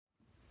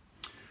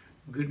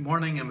Good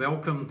morning and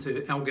welcome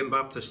to Elgin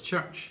Baptist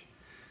Church.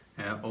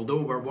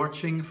 Although we're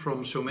watching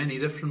from so many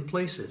different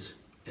places,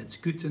 it's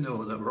good to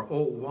know that we're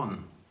all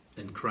one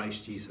in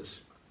Christ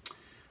Jesus.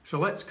 So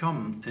let's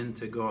come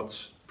into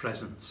God's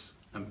presence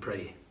and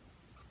pray.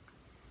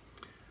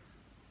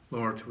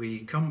 Lord,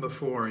 we come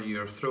before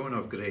your throne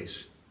of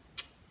grace,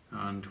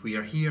 and we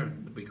are here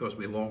because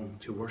we long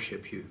to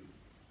worship you.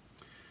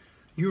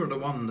 You are the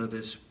one that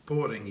is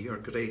pouring your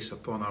grace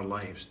upon our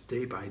lives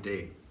day by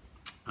day.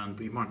 And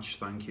we much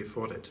thank you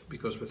for it,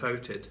 because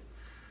without it,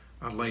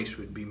 our lives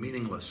would be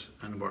meaningless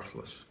and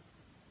worthless.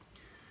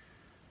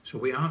 So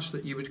we ask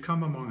that you would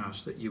come among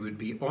us, that you would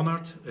be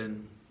honoured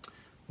in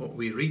what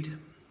we read,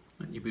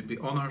 that you would be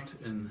honoured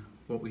in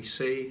what we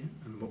say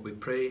and what we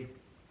pray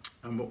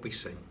and what we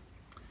sing.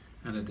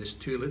 And it is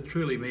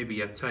truly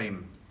maybe a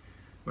time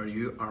where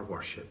you are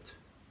worshipped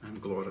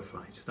and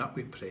glorified. That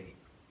we pray.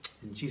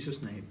 In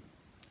Jesus' name,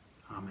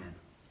 Amen.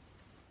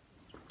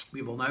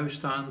 We will now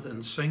stand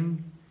and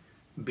sing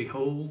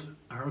Behold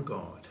Our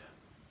God.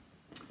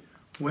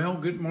 Well,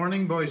 good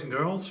morning, boys and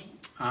girls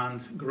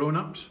and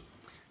grown-ups.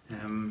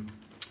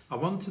 I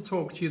want to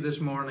talk to you this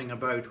morning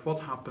about what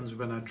happens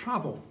when I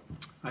travel.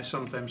 I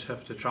sometimes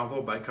have to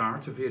travel by car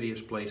to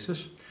various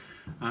places,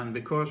 and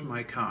because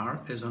my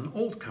car is an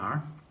old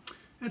car,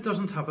 it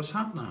doesn't have a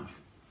sat-nav.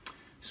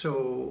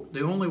 So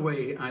the only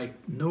way I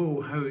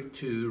know how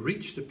to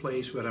reach the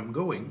place where I'm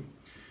going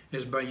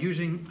is by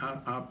using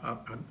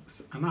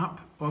an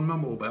app on my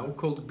mobile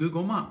called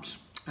Google Maps,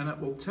 and it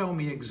will tell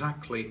me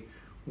exactly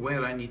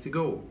where I need to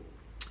go.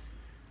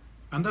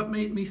 And that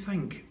made me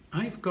think,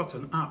 I've got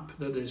an app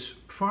that is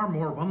far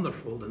more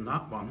wonderful than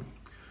that one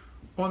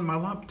on my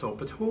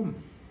laptop at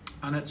home.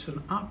 And it's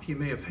an app, you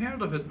may have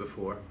heard of it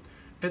before.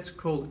 It's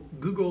called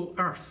Google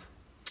Earth.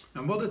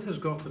 And what it has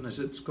gotten is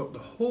it's got the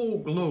whole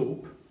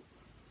globe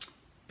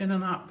in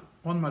an app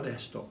on my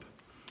desktop.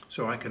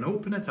 So I can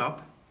open it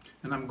up,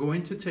 and I'm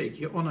going to take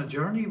you on a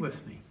journey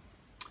with me.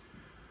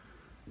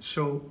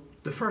 So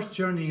the first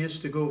journey is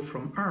to go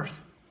from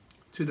Earth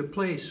to the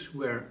place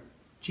where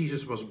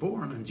Jesus was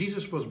born. And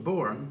Jesus was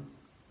born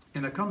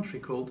in a country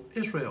called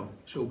Israel.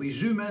 So we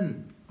zoom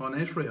in on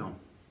Israel.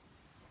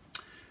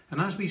 And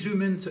as we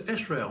zoom into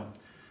Israel,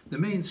 the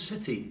main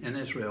city in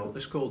Israel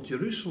is called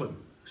Jerusalem.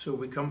 So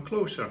we come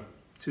closer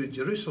to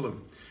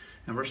Jerusalem,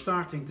 and we're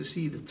starting to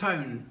see the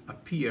town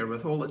appear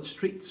with all its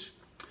streets.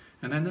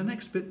 And then the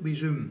next bit we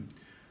zoom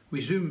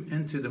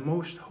into the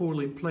most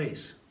holy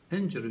place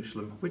in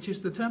Jerusalem, which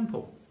is the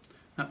temple.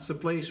 That's the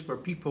place where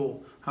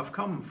people have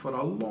come for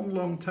a long,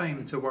 long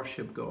time to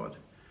worship God.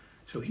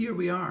 So here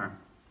we are,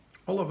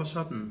 all of a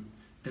sudden,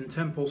 in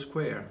Temple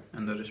Square,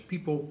 and there is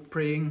people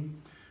praying,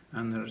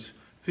 and there's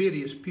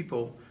various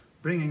people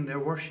bringing their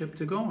worship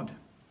to God.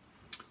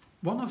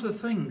 One of the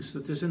things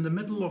that is in the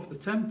middle of the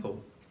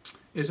temple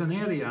is an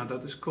area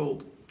that is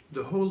called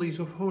the Holies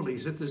of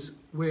Holies. It is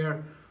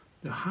where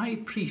the high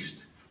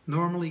priest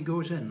normally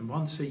goes in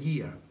once a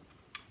year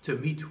to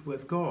meet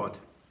with God.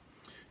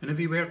 And if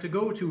you were to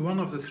go to one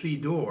of the three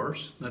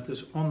doors that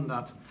is on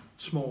that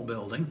small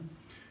building,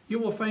 you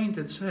will find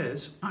it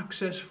says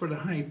access for the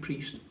high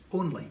priest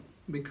only,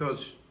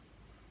 because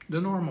the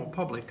normal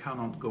public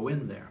cannot go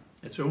in there.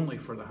 It's only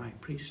for the high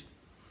priest.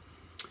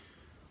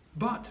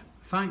 But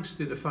thanks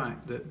to the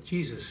fact that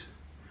Jesus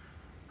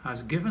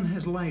has given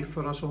his life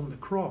for us on the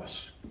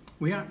cross,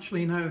 we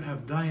actually now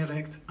have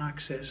direct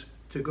access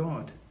to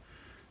God.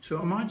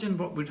 So imagine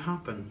what would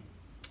happen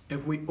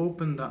if we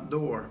opened that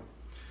door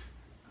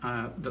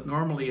that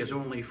normally is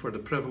only for the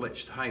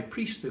privileged high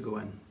priest to go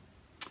in.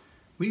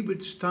 We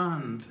would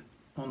stand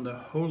on the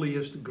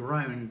holiest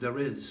ground there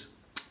is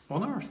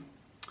on earth.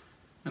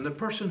 And the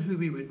person who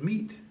we would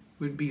meet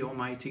would be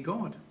Almighty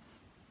God.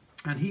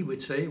 And he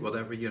would say,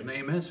 whatever your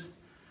name is,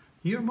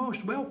 you're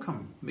most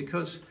welcome,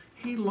 because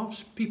he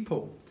loves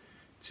people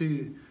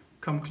to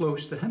come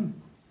close to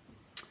him.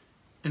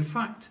 In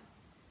fact,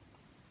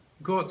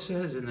 God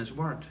says in his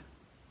word,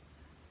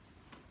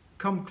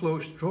 come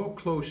close, draw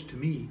close to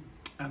me,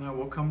 and I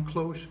will come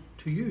close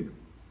to you.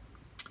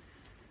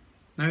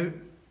 Now,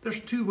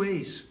 there's two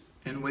ways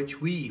in which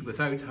we,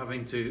 without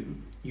having to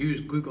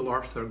use Google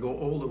Earth or go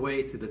all the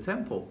way to the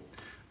temple,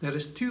 there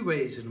is two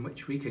ways in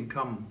which we can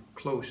come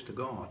close to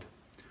God.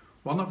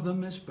 One of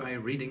them is by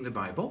reading the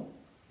Bible,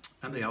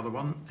 and the other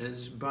one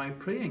is by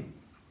praying.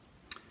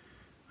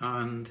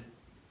 And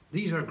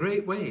these are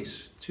great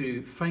ways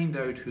to find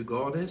out who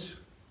God is,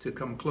 to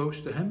come close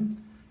to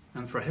him,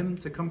 and for him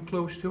to come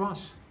close to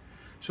us.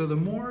 So the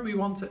more we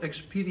want to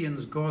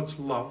experience God's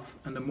love,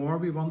 and the more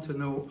we want to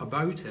know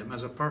about him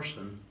as a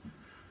person,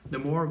 the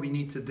more we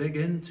need to dig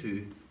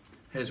into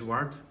his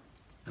word,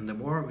 and the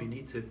more we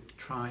need to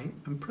try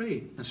and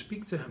pray and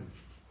speak to him.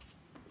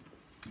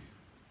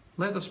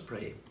 Let us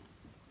pray.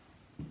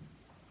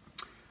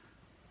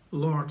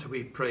 Lord,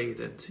 we pray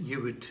that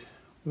you would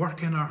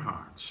work in our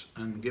hearts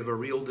and give a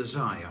real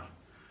desire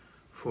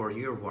for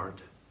your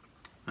word,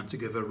 and to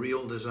give a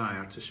real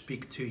desire to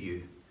speak to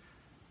you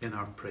in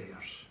our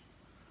prayers.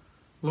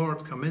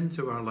 Lord, come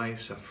into our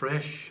lives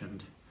afresh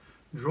and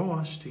draw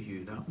us to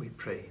you, that we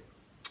pray.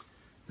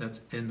 that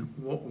in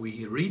what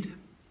we read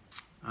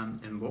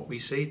and in what we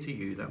say to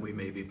you, that we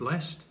may be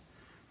blessed,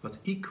 but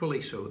equally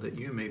so that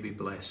you may be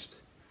blessed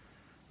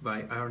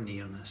by our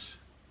nearness.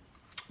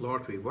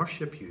 Lord, we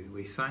worship you.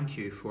 We thank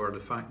you for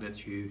the fact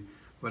that you,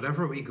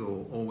 wherever we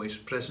go, always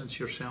presence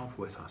yourself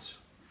with us.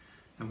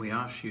 And we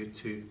ask you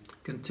to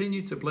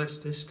continue to bless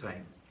this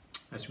time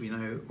as we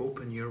now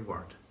open your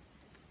word.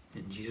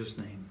 In Jesus'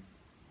 name,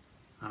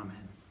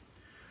 amen.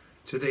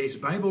 Today's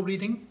Bible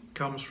reading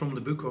comes from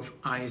the book of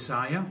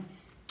Isaiah,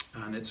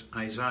 and it's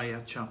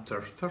Isaiah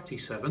chapter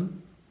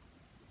 37.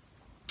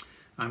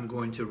 I'm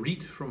going to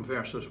read from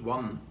verses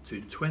 1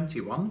 to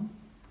 21,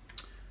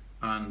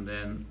 and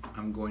then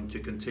I'm going to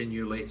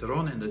continue later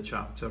on in the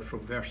chapter from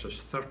verses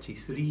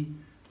 33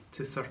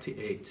 to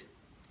 38.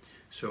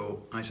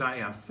 So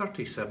Isaiah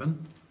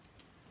 37,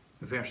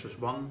 verses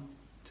 1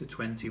 to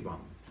 21.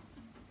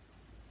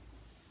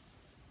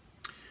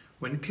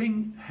 When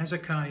King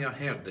Hezekiah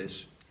heard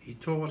this, he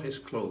tore his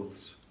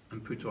clothes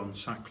and put on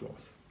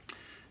sackcloth,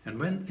 and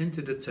went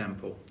into the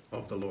temple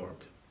of the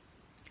Lord.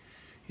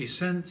 He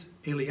sent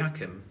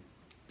Eliakim,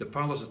 the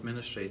palace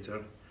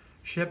administrator,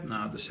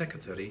 Shebna, the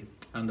secretary,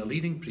 and the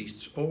leading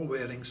priests, all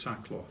wearing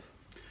sackcloth,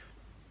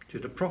 to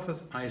the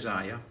prophet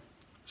Isaiah,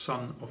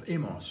 son of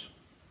Amos.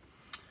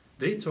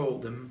 They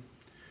told him,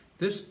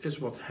 "This is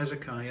what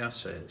Hezekiah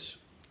says.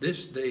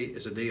 This day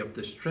is a day of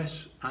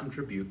distress and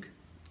rebuke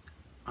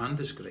and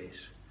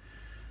disgrace,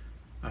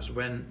 as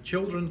when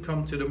children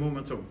come to the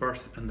moment of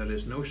birth and there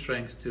is no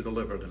strength to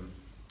deliver them.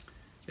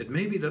 It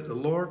may be that the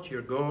Lord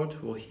your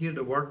God will hear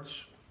the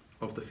words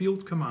of the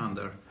field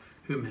commander,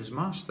 whom his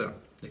master,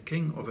 the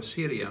king of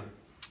Assyria,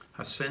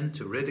 has sent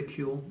to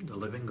ridicule the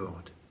living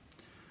God,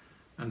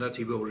 and that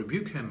he will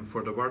rebuke him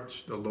for the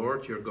words the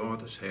Lord your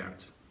God has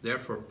heard.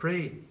 Therefore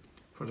pray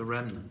for the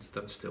remnant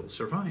that still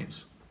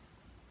survives."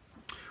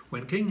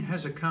 When King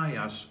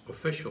Hezekiah's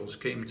officials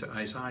came to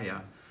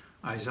Isaiah,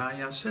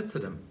 Isaiah said to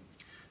them,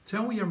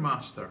 "Tell your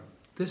master,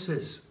 this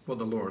is what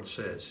the Lord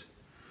says.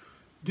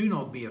 Do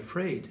not be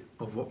afraid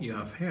of what you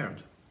have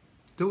heard.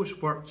 Those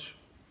words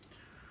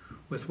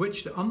with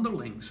which the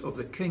underlings of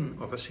the king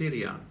of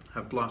Assyria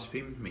have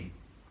blasphemed me.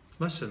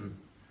 Listen,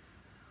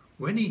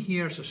 when he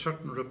hears a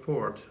certain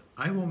report,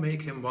 I will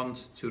make him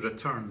want to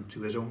return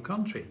to his own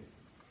country,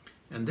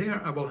 and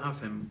there I will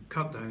have him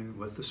cut down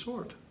with the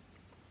sword."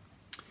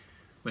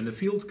 When the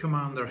field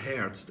commander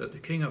heard that the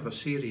king of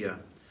Assyria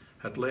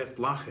had left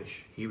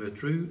Lachish, he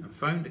withdrew and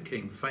found the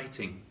king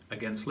fighting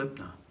against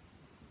Libnah.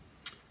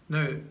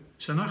 Now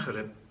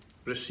Sennacherib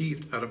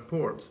received a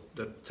report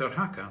that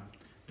Tirhakah,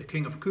 the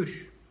king of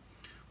Cush,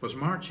 was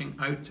marching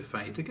out to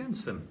fight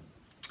against him.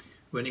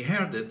 When he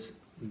heard it,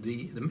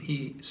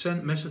 he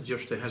sent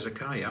messengers to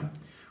Hezekiah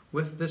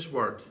with this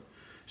word,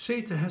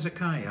 "Say to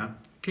Hezekiah,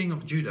 king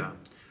of Judah,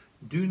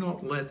 do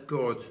not let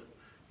God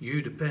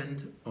you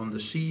depend on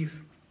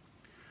deceive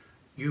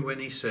you when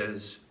he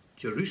says,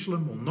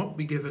 Jerusalem will not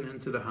be given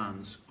into the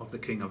hands of the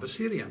king of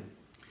Assyria.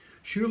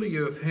 Surely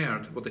you have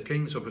heard what the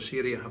kings of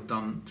Assyria have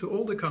done to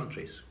all the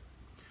countries,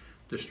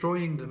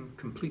 destroying them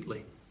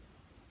completely.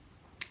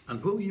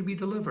 And will you be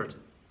delivered?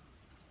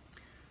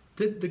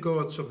 Did the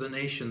gods of the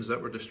nations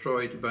that were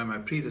destroyed by my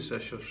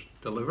predecessors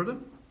deliver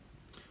them?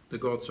 The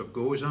gods of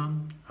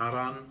Gozan,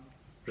 Haran,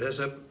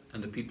 Rezeb,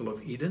 and the people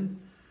of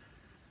Eden,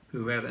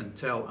 who were in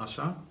Tel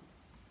Assar?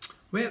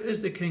 Where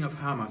is the king of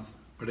Hamath,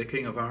 or the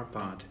king of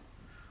Arpad?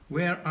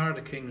 Where are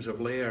the kings of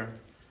Lair,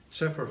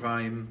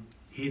 Sepharvaim,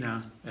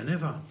 Hena, and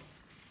Ivah?"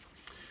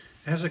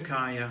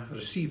 Hezekiah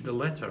received the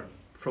letter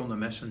from the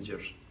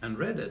messengers and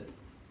read it.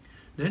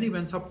 Then he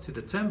went up to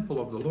the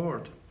temple of the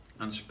Lord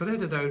and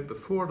spread it out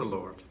before the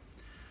Lord.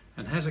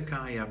 And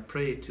Hezekiah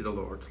prayed to the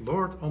Lord,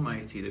 "Lord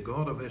Almighty, the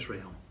God of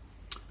Israel,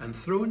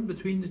 enthroned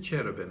between the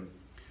cherubim,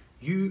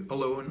 you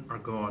alone are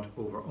God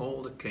over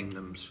all the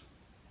kingdoms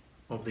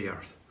of the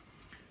earth.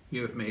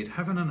 You have made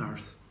heaven and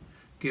earth.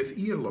 Give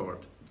ear,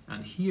 Lord,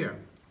 and hear.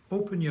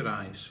 Open your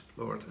eyes,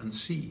 Lord, and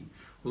see.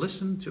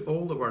 Listen to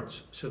all the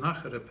words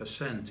Sennacherib has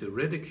sent to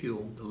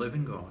ridicule the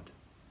living God.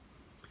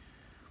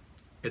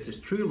 It is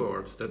true,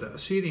 Lord, that the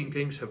Assyrian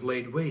kings have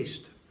laid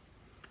waste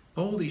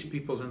all these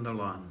peoples in their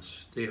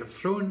lands. They have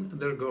thrown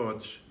their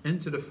gods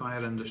into the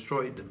fire and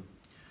destroyed them,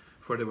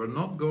 for they were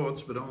not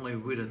gods but only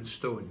wood and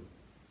stone,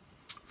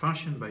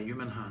 fashioned by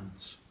human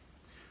hands.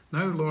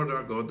 Now, Lord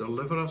our God,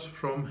 deliver us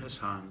from his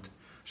hand,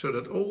 so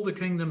that all the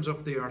kingdoms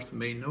of the earth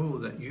may know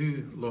that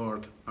you,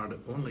 Lord, are the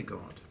only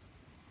God."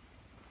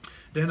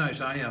 Then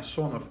Isaiah,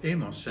 son of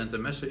Amos, sent a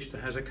message to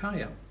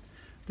Hezekiah.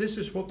 "This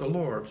is what the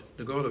Lord,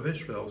 the God of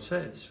Israel,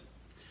 says.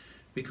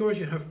 Because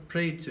you have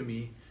prayed to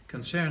me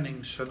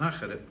concerning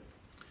Sennacherib,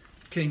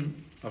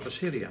 king of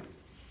Assyria."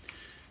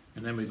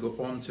 And then we go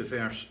on to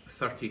verse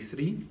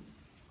 33.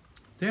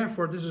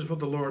 "Therefore this is what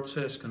the Lord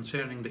says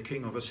concerning the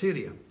king of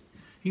Assyria.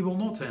 He will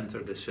not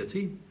enter the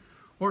city,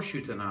 or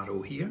shoot an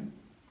arrow here.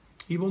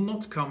 He will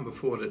not come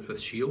before it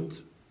with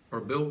shield,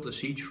 or build a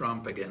siege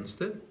ramp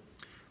against it.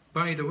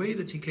 By the way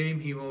that he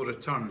came he will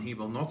return, he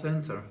will not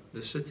enter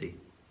the city,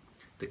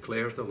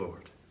 declares the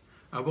Lord.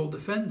 I will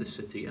defend the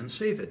city and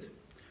save it,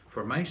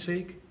 for my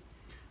sake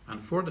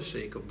and for the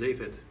sake of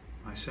David,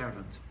 my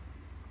servant."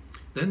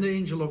 Then the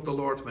angel of the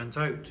Lord went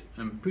out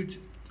and put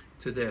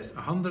to death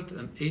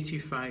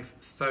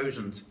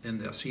 185,000 in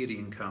the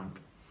Assyrian camp.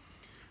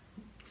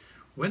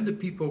 When the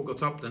people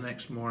got up the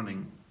next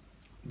morning,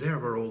 there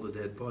were all the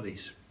dead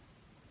bodies.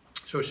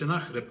 So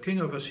Sennacherib, king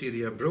of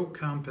Assyria, broke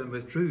camp and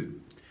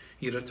withdrew.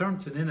 He returned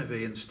to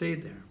Nineveh and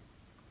stayed there.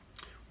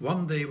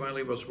 One day, while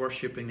he was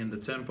worshipping in the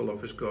temple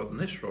of his god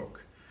Nisroch,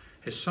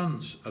 his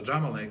sons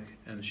Adramelech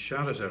and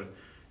Sharezer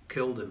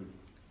killed him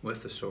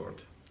with the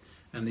sword,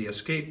 and he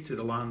escaped to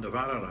the land of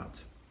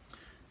Ararat.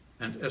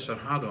 And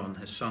Esarhaddon,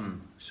 his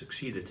son,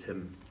 succeeded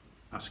him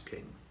as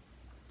king.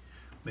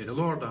 May the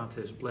Lord add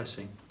his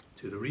blessing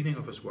to the reading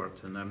of his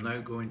word. And I'm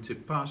now going to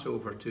pass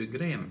over to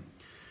Graham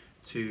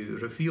to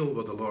reveal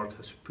what the Lord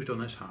has put on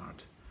his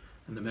heart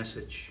and the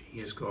message he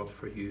has got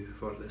for you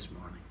for this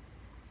morning.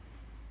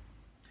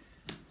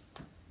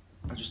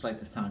 I'd just like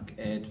to thank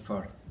Ed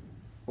for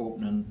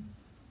opening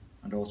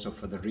and also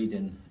for the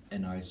reading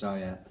in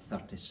Isaiah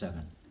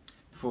 37.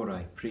 Before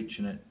I preach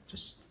in it,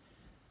 just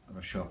have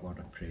a short word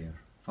of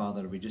prayer.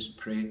 Father, we just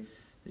pray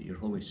that your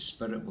Holy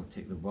Spirit will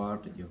take the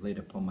word that you've laid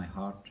upon my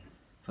heart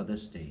for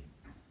this day.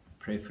 I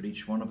pray for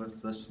each one of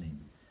us listening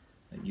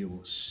that you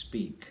will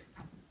speak,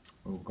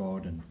 O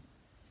God, and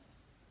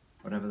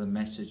whatever the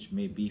message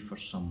may be for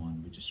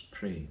someone, we just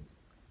pray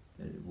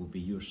that it will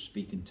be your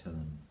speaking to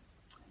them.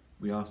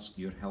 We ask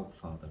your help,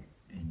 Father,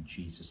 in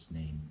Jesus'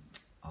 name.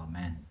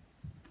 Amen.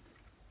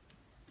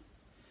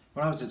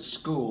 When I was at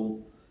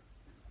school,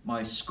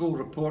 my school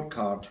report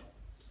card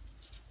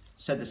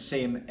said the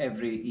same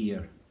every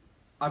year.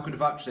 I could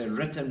have actually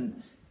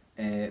written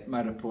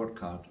my report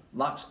card.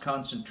 Lacks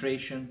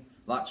concentration,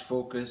 lacks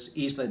focus,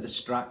 easily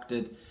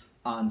distracted,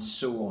 and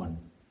so on.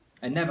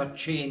 I never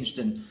changed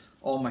in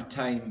all my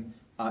time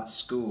at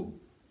school.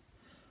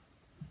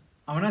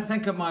 And when I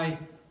think of my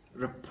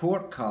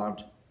report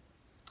card,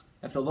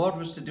 if the Lord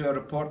was to do a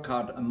report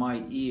card on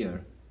my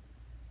ear,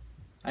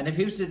 and if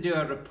he was to do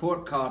a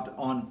report card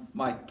on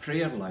my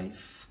prayer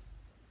life,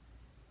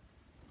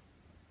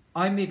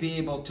 I may be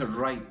able to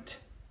write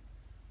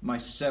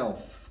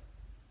myself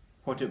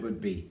what it would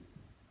be.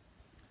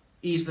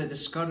 Easily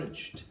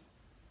discouraged,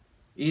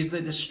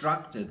 easily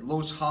distracted,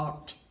 lose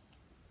heart,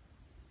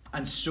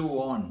 and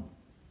so on.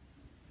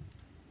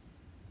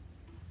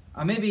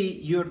 And maybe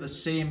you're the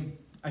same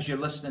as you're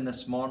listening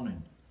this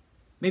morning.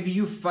 Maybe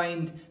you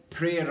find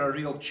prayer a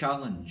real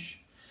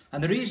challenge.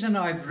 And the reason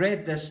I've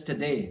read this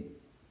today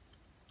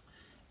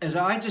is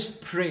I just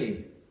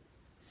pray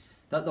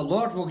that the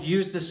Lord will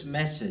use this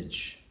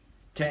message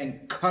to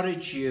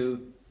encourage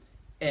you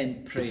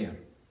in prayer.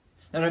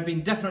 There have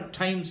been different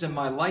times in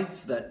my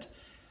life that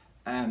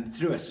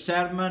through a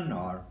sermon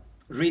or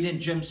reading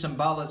Jim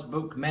Cymbala's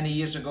book many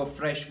years ago,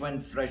 Fresh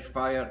Wind, Fresh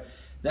Fire,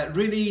 that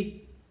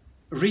really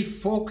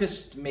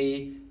refocused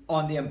me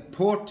on the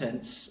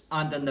importance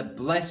and on the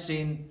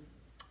blessing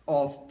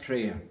of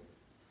prayer.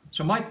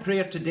 So my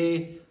prayer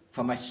today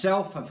for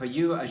myself and for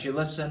you as you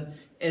listen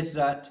is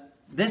that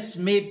this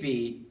may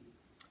be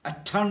a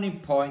turning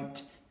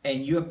point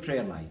in your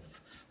prayer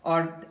life,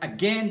 or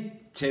again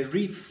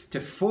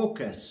to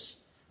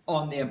focus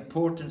on the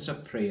importance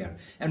of prayer.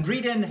 And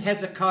reading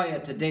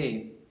Hezekiah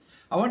today,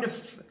 I want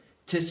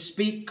to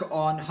speak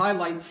on,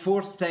 highlight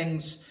 4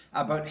 things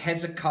about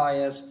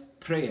Hezekiah's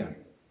prayer.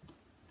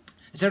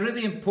 It's a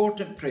really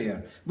important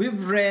prayer.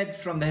 We've read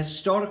from the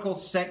historical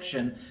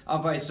section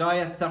of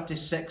Isaiah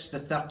 36 to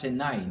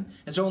 39.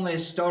 It's only a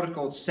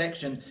historical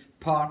section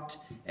part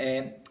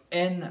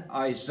in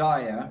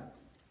Isaiah,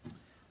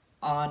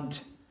 and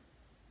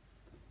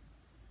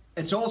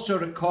it's also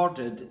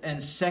recorded in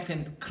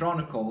 2nd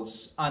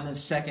Chronicles and in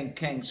 2nd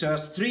Kings. So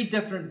there's 3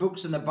 different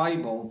books in the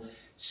Bible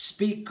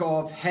speak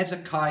of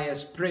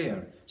Hezekiah's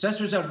prayer. So this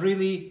was a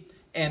really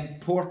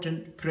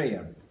important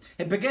prayer.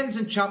 It begins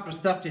in chapter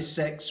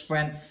 36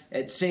 when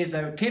it says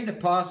that it came to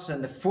pass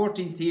in the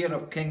 14th year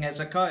of King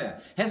Hezekiah.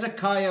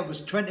 Hezekiah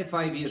was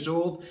 25 years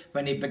old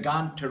when he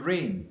began to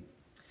reign.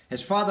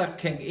 His father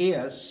King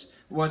Ahaz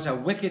was a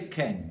wicked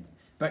king,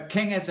 but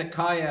King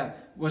Hezekiah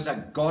was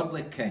a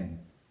godly king.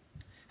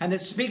 And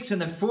it speaks in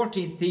the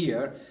 14th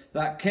year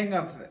that King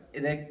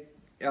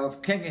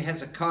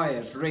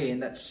Hezekiah's reign,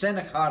 that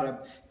Sennacherib,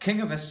 king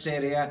of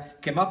Assyria,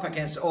 came up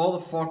against all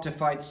the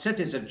fortified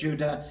cities of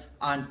Judah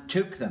and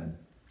took them.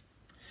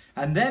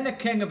 And then the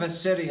king of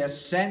Assyria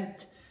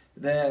sent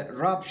the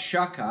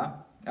Rabshakeh,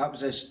 that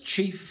was his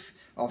chief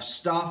of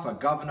staff, a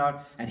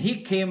governor, and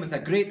he came with a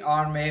great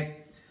army,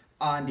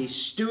 and he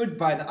stood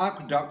by the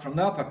aqueduct from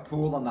the upper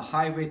pool on the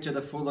highway to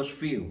the fuller's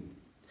field.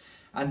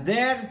 And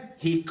there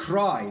he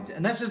cried,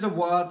 and this is the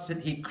words that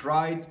he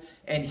cried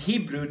in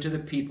Hebrew to the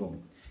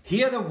people.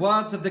 Hear the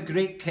words of the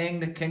great king,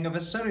 the king of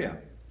Assyria.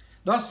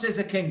 Thus says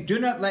the king, do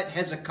not let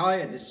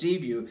Hezekiah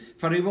deceive you,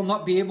 for he will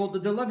not be able to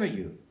deliver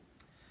you.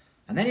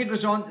 And then he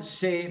goes on to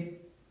say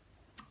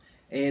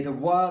the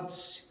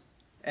words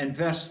in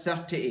verse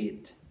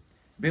 38.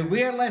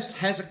 Beware lest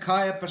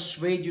Hezekiah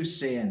persuade you,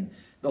 saying,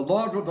 the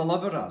Lord will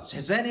deliver us.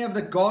 Has any of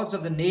the gods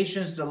of the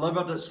nations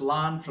delivered its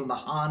land from the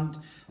hand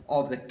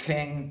of the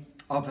king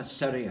of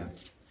Assyria?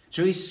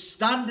 So he's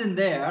standing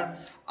there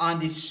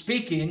and he's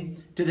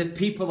speaking to the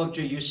people of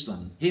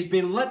Jerusalem. He's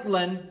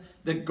belittling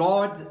the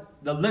God,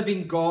 the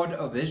living God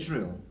of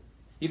Israel.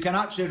 You can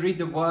actually read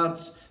the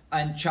words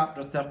in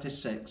chapter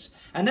 36.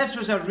 And this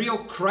was a real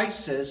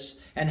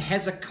crisis in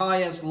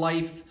Hezekiah's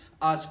life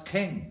as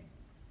king.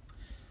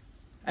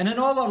 And in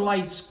all our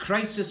lives,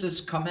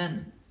 crises come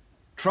in.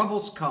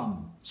 Troubles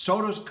come,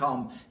 sorrows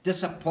come,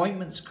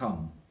 disappointments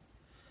come.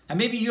 And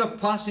maybe you're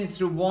passing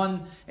through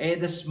one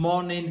this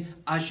morning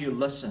as you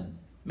listen.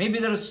 Maybe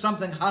there is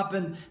something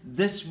happened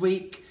this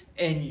week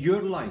in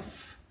your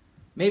life.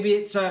 Maybe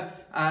it's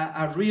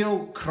a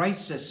real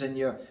crisis and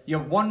you're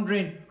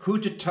wondering who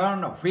to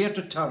turn or where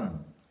to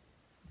turn.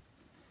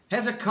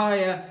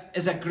 Hezekiah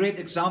is a great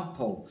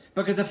example,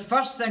 because the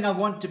first thing I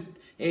want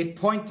to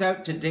point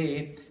out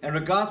today in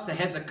regards to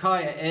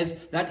Hezekiah is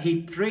that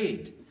he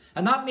prayed.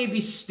 And that may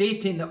be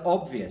stating the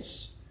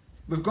obvious.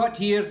 We've got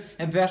here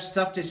in verse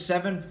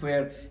 37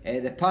 where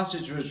the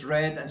passage was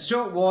read, and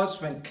so it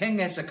was when King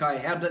Hezekiah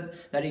heard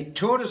it that he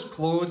tore his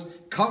clothes,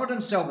 covered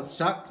himself with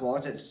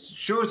sackcloth, it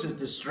shows his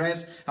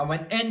distress, and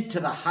went into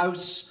the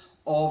house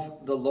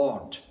of the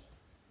Lord.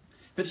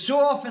 But so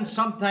often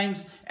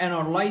sometimes in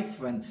our life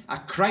when a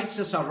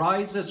crisis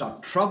arises or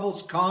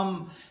troubles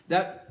come,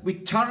 that we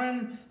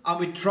turn and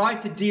we try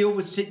to deal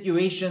with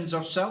situations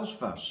ourselves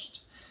first.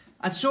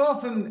 And so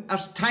often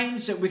there's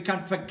times that we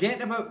can forget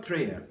about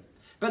prayer.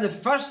 But the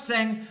first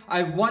thing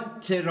I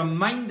want to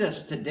remind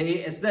us today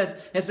is this,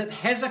 is that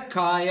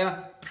Hezekiah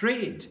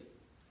prayed.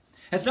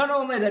 It's not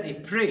only that he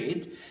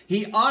prayed,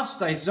 he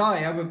asked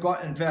Isaiah, we've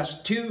got in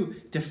verse 2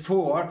 to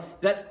 4,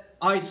 that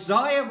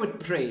Isaiah would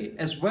pray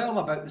as well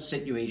about the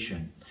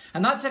situation.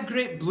 And that's a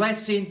great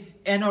blessing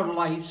in our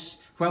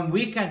lives when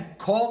we can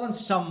call on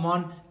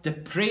someone to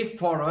pray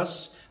for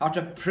us or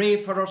to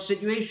pray for our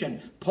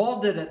situation. Paul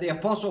did it. The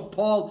Apostle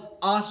Paul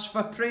asked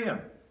for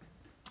prayer.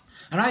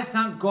 And I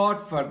thank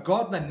God for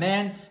godly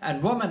men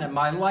and women in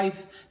my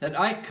life that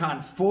I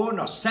can phone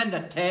or send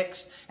a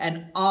text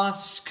and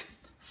ask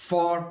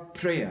for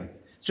prayer.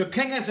 So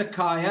King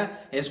Hezekiah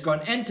has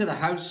gone into the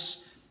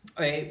house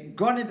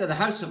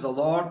of the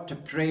Lord to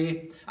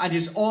pray, and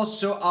he's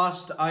also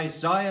asked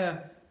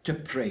Isaiah to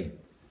pray.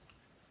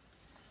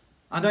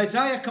 And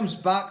Isaiah comes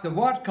back, the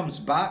word comes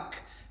back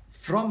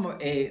from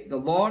the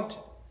Lord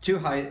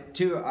to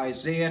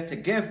Isaiah to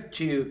give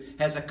to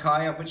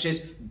Hezekiah, which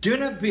is, do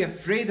not be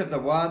afraid of the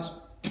words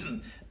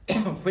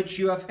which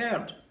you have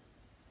heard.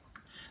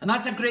 And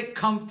that's a great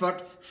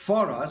comfort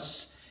for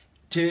us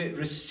to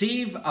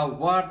receive a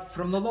word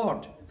from the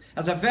Lord.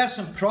 As a verse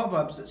in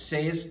Proverbs that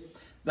says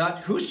that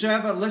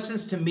whosoever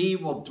listens to me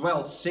will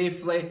dwell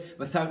safely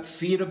without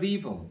fear of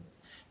evil.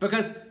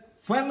 Because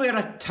when we're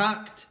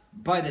attacked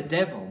by the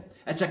devil,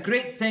 it's a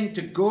great thing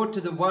to go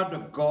to the Word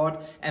of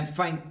God and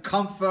find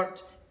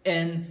comfort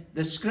in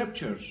the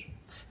Scriptures.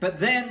 But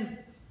then,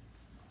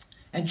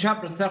 in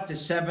chapter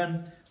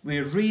 37, we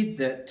read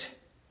that,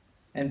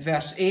 in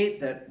verse 8,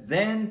 that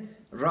then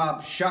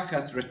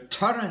Rabshakeh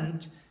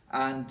returned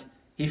and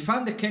he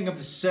found the king of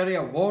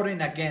Assyria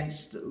warring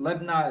against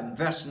Libnah, in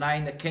verse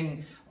 9, the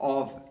king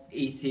of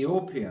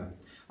Ethiopia.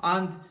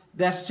 And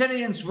the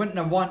Assyrians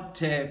wouldn't want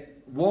to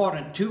war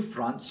on two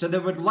fronts, so they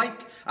would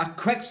like a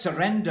quick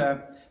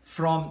surrender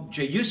from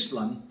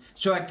Jerusalem.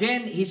 So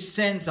again, he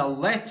sends a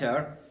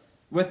letter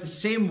with the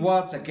same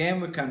words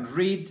again. We can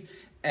read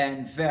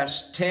in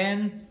verse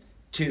 10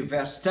 to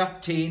verse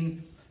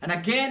 13. And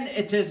again,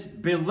 it is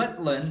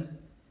belittling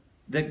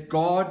the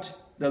God,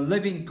 the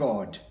living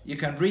God. You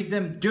can read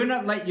them. Do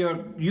not let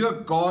your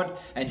God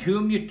in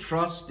whom you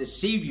trust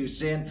deceive you,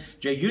 saying,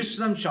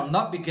 Jerusalem shall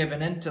not be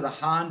given into the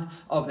hand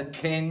of the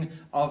king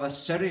of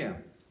Assyria.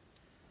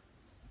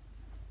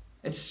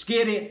 It's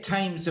scary at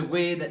times the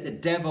way that the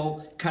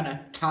devil can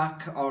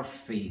attack our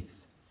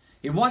faith.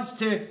 He wants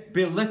to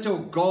belittle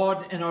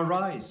God in our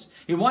eyes.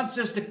 He wants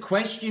us to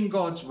question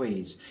God's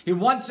ways. He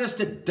wants us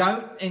to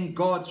doubt in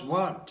God's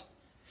word.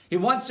 He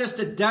wants us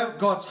to doubt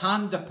God's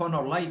hand upon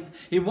our life.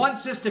 He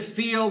wants us to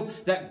feel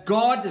that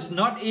God is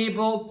not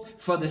able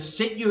for the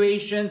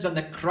situations and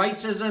the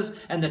crises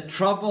and the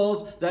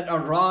troubles that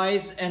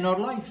arise in our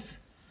life.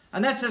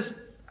 And this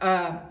is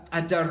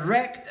a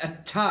direct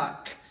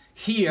attack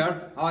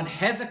here on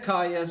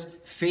Hezekiah's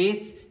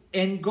faith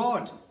in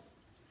God.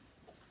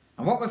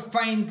 And what we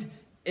find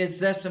is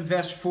this in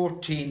verse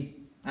 14.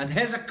 And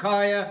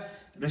Hezekiah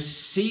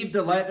received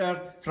the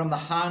letter from the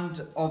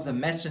hand of the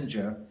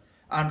messenger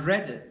and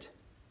read it.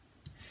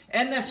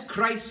 In this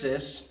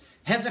crisis,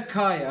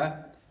 Hezekiah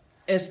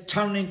is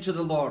turning to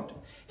the Lord.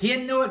 He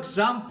had no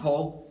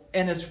example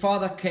in his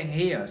father King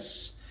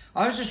Ahaz.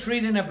 I was just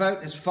reading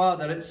about his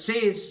father. It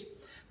says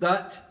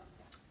that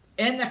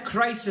in the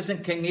crisis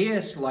in King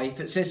Ahaz's life,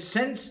 it says,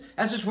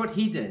 this is what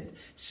he did.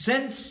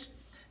 Since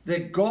the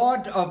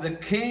God of the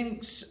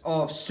kings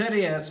of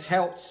Syria has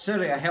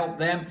helped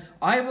them,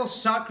 I will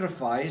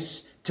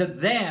sacrifice to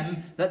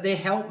them that they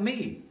help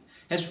me.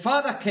 His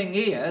father King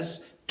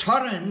Ahaz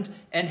turned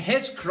in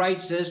his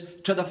crisis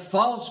to the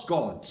false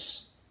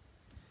gods.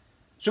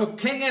 So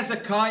King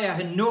Hezekiah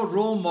had no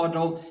role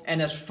model in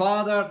his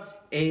father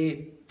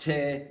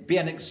to be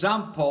an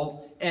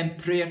example in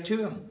prayer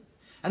to him.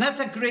 And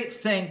that's a great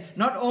thing,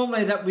 not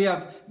only that we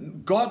have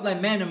godly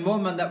men and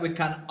women that we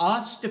can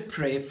ask to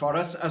pray for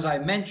us, as I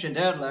mentioned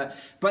earlier,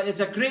 but it's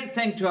a great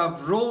thing to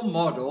have role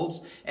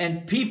models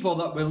and people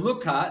that we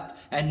look at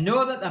and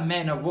know that they're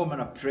men and women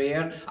of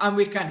prayer, and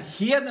we can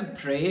hear them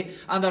pray,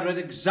 and there are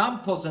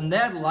examples in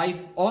their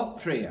life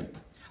of prayer.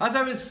 As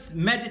I was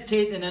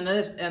meditating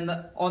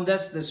on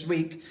this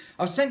week,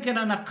 I was thinking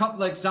on a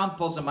couple of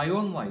examples in my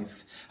own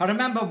life. I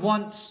remember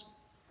once,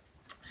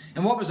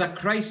 in what was a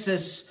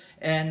crisis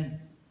in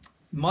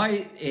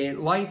my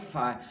life,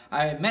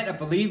 I met a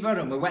believer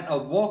and we went a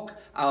walk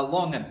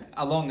along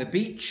the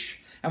beach.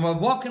 And we're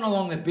walking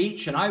along the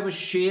beach and I was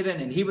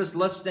sharing and he was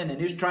listening and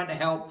he was trying to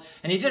help.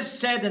 And he just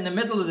said in the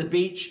middle of the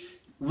beach,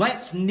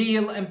 let's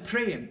kneel and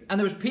pray. And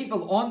there was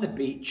people on the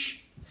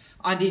beach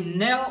and he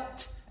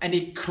knelt and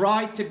he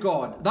cried to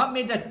God. That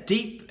made a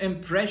deep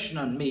impression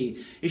on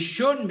me. It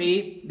showed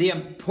me the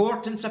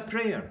importance of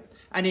prayer.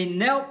 And he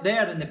knelt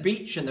there on the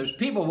beach and there was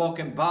people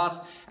walking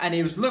past and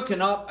he was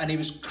looking up and he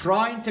was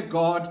crying to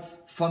God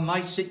for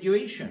my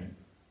situation.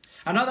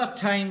 Another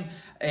time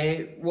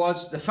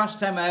was the first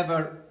time I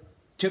ever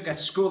took a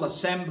school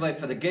assembly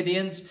for the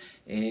Gideons.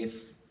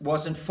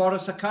 Was in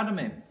Forest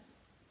Academy.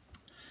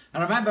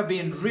 And I remember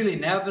being really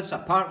nervous.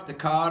 I parked the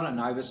car and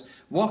I was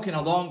walking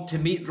along to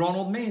meet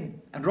Ronald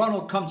Main. And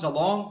Ronald comes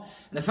along.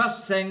 And the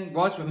first thing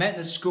was we met in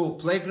the school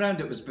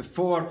playground. It was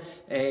before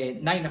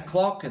 9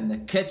 o'clock and the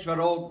kids were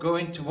all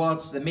going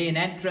towards the main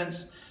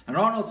entrance. And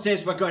Ronald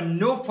says, we're going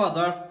no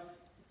further.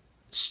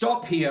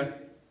 Stop here.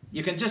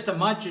 You can just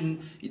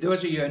imagine,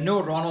 those of you who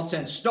know Ronald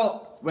saying,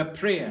 stop, we're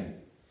praying.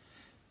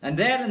 And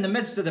there in the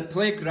midst of the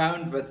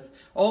playground with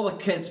all the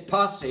kids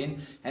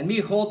passing and me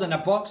holding a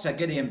box of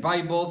Gideon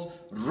Bibles,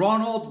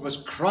 Ronald was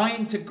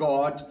crying to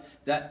God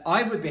that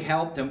I would be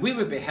helped and we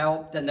would be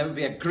helped and there would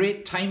be a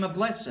great time of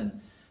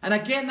blessing. And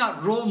again,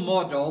 that role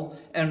model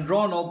in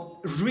Ronald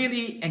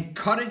really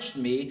encouraged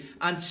me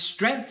and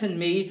strengthened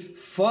me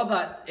for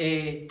that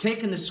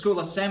taking the school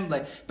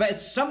assembly. But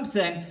it's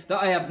something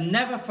that I have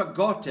never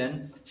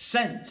forgotten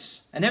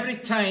since. And every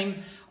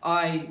time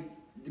I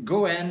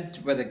go in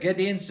with the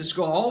Gideons to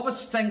school, I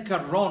always think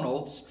of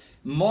Ronald's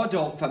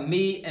model for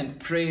me in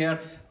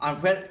prayer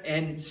and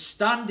in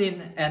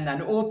standing in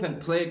an open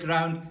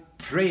playground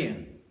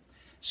praying.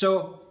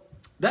 So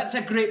that's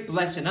a great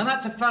blessing. And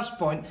that's the first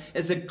point,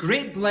 is a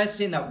great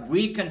blessing that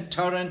we can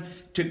turn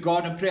to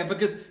God in prayer,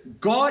 because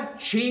God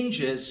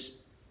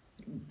changes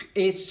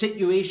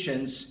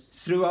situations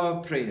through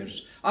our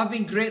prayers. I've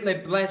been greatly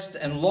blessed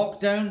in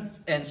lockdown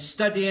and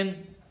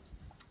studying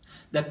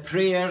the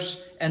prayers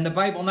in the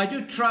Bible. And I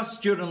do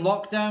trust during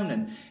lockdown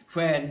and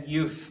when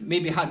you've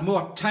maybe had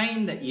more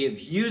time that you've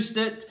used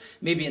it,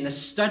 maybe in the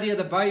study of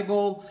the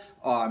Bible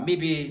or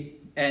maybe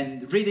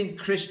in reading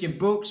Christian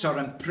books or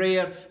in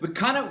prayer, we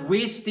cannot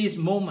waste these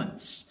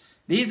moments.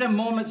 These are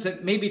moments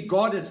that maybe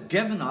God has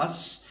given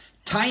us.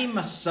 Time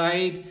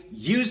aside,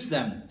 use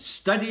them.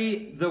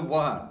 Study the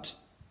Word.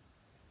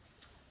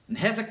 And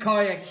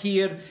Hezekiah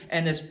here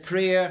in his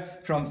prayer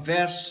from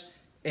verse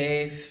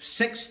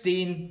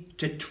 16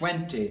 to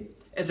 20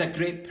 is a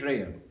great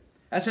prayer.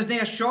 This is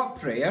not a short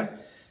prayer,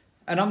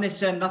 and I'm not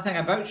saying nothing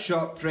about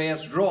short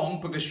prayers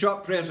wrong, because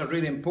short prayers are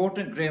really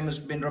important. Graham has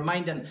been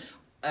reminding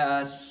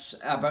us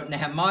about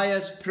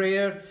Nehemiah's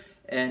prayer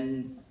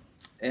in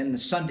the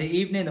Sunday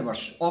evening. There were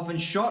often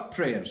short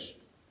prayers.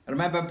 I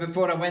remember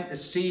before I went to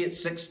sea at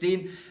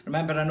 16, I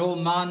remember an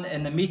old man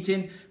in the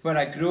meeting where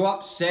I grew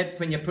up said,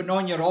 when you're putting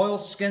on your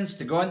oilskins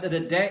to go into the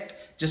deck,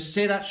 just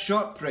say that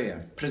short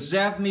prayer.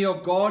 Preserve me, O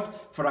God,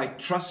 for I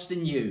trust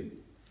in you.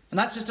 And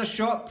that's just a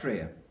short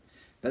prayer.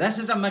 But this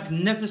is a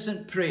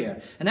magnificent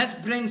prayer. And this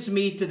brings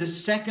me to the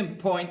second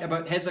point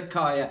about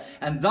Hezekiah,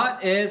 and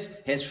that is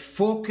his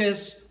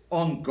focus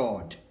on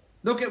God.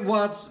 Look at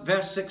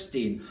verse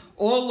 16.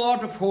 O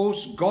Lord of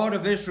hosts, God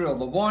of Israel,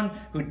 the one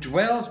who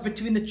dwells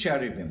between the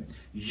cherubim,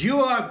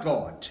 you are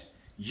God.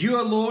 You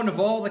alone of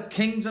all the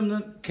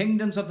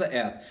kingdoms of the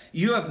earth.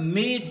 You have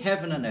made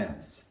heaven and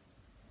earth.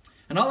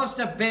 And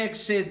Alistair Begg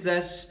says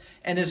this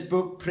in his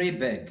book, Pray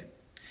Big.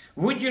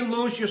 Would you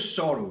lose your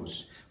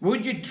sorrows?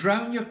 Would you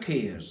drown your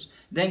cares?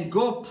 Then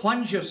go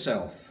plunge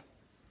yourself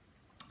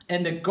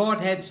in the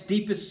Godhead's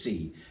deepest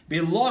sea.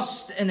 Be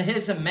lost in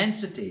his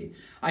immensity,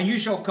 and you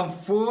shall come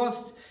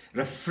forth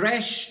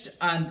refreshed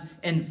and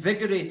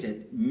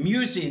invigorated,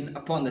 musing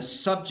upon the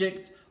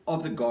subject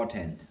of the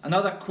Godhead.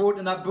 Another quote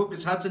in that book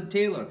is Hudson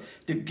Taylor.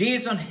 To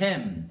gaze on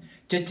him,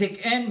 to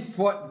take in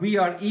what we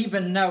are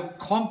even now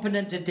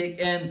competent to take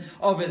in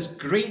of his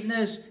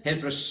greatness,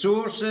 his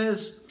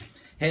resources,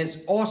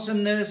 his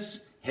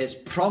awesomeness, his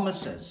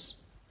promises.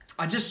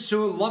 I just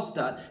so love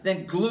that.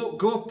 Then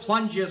go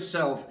plunge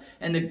yourself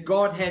in the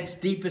Godhead's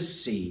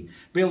deepest sea.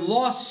 Be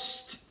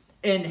lost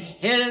in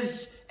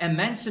his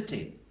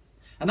immensity.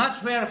 And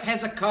that's where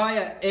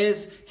Hezekiah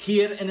is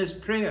here in his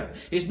prayer.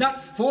 He's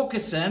not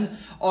focusing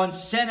on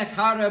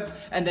Sennacherib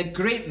and the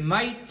great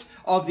might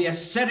of the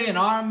Assyrian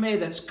army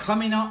that's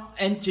coming up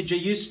into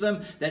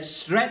Jerusalem,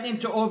 that's threatening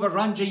to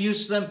overrun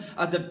Jerusalem,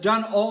 as they've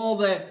done all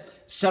the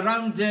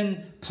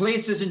surrounding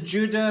places in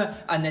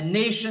Judah and the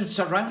nation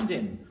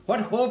surrounding.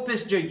 What hope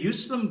has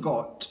Jerusalem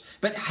got?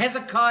 But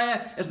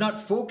Hezekiah is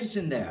not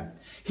focusing there.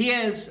 He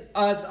is,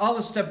 as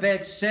Alistair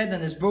Begg said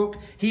in his book,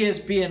 he is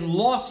being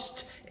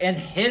lost in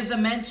his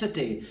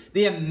immensity,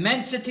 the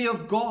immensity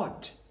of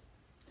God.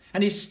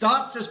 And he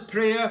starts his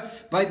prayer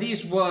by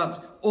these words,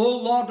 O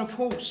Lord of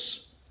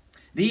hosts.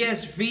 The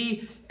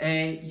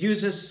ESV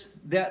uses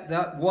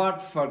that word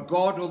for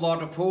God, O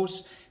Lord of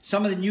hosts.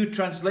 Some of the new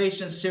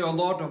translations say, O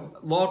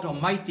Lord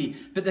Almighty.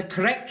 But the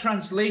correct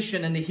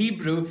translation in the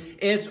Hebrew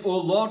is, O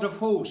Lord of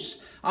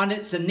hosts. And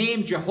it's the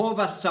name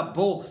Jehovah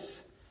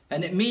Sabaoth.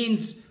 And it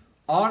means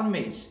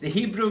armies. The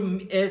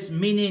Hebrew is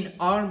meaning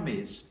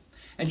armies.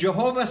 And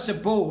Jehovah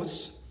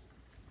Sabaoth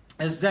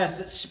is this.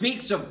 It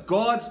speaks of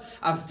God's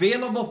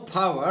available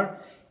power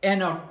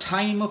in our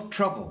time of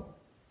trouble.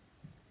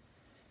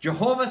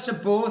 Jehovah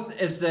Sabaoth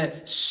is the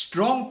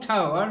strong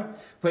tower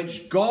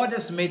which God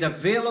has made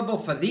available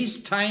for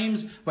these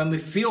times when we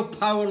feel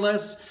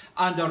powerless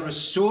and our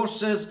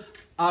resources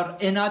are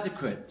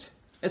inadequate.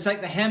 It's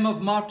like the hymn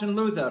of Martin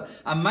Luther,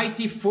 a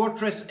mighty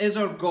fortress is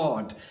our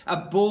God, a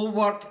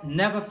bulwark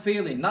never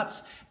failing.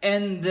 That's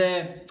in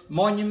the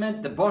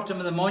monument, the bottom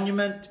of the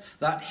monument,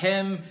 that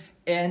hymn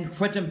in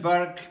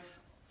Wittenberg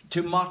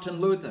to Martin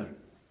Luther.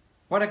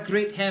 What a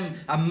great hymn.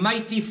 A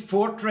mighty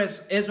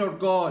fortress is our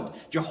God,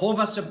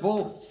 Jehovah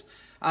Sabaoth.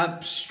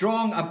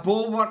 A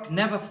bulwark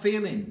never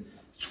failing.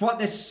 It's what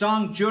they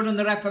sang during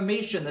the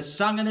Reformation. They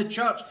sang in the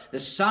church. They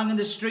sang in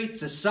the streets.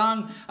 They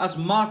sang as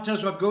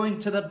martyrs were going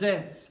to their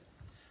death.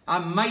 A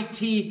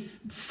mighty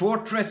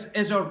fortress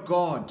is our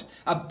God.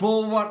 A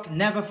bulwark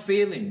never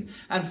failing.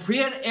 And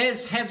where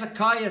is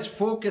Hezekiah's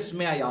focus,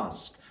 may I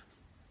ask?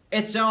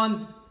 It's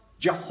on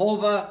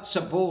Jehovah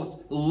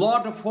Sabaoth,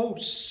 Lord of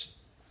hosts.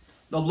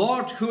 The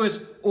Lord who is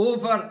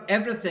over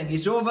everything.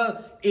 He's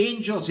over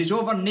angels. He's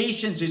over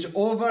nations. He's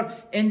over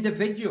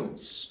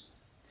individuals.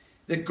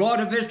 The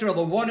God of Israel,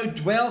 the one who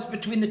dwells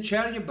between the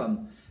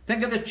cherubim.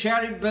 Think of the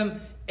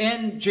cherubim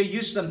in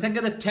Jerusalem. Think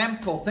of the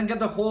temple. Think of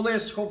the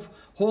holiest of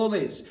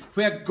holies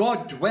where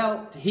God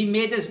dwelt. He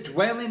made his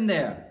dwelling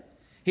there.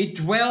 He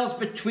dwells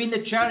between the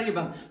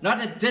cherubim,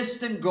 not a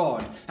distant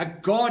God, a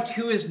God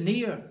who is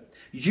near.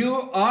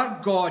 You are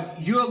God,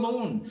 you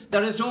alone.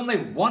 There is only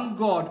one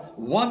God,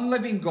 one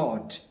living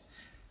God.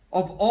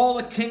 Of all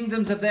the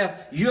kingdoms of the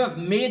earth, you have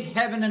made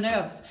heaven and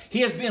earth.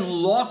 He has been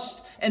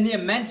lost in the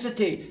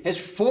immensity. His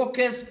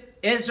focus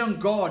is on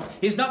God.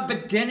 He's not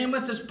beginning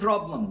with his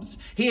problems.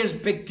 He is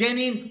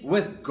beginning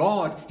with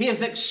God. He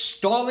is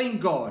extolling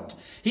God.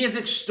 He is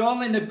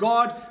extolling the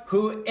God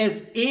who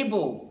is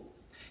able,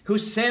 who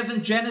says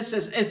in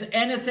Genesis, is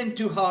anything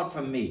too hard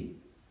for me?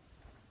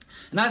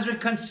 And as we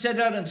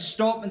consider and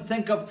stop and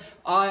think of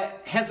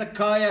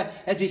Hezekiah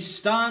as he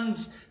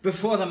stands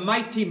before the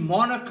mighty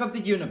monarch of the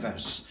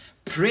universe,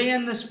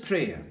 praying this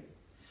prayer,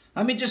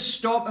 let me just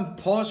stop and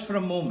pause for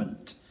a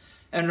moment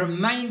and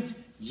remind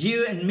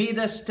you and me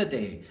this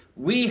today.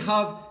 We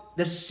have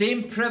the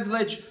same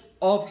privilege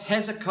of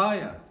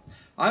Hezekiah.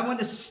 I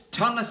want to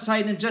turn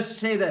aside and just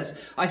say this.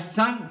 I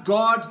thank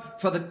God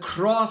for the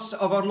cross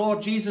of our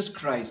Lord Jesus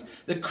Christ,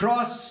 the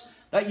cross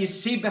that you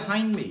see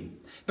behind me.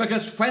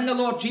 Because when the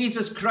Lord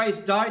Jesus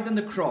Christ died on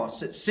the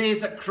cross, it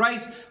says that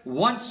Christ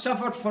once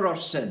suffered for our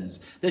sins,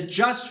 the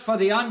just for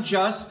the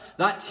unjust,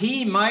 that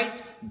he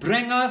might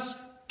bring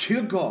us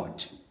to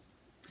God.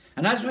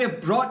 And as we are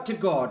brought to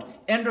God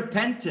in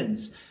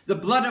repentance, the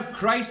blood of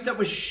Christ that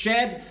was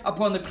shed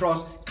upon the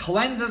cross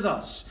cleanses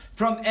us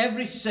from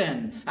every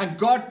sin. And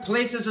God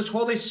places his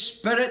Holy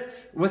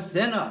Spirit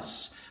within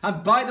us.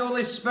 And by the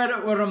Holy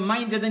Spirit, we're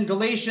reminded in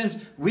Galatians,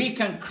 we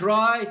can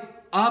cry,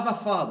 Abba,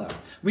 Father.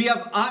 We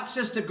have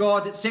access to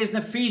God. It says in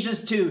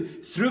Ephesians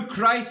 2, through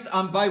Christ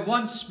and by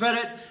one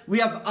Spirit, we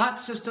have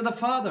access to the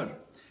Father.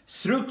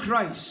 Through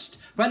Christ.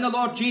 When the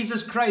Lord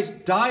Jesus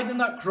Christ died on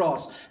that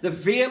cross, the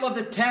veil of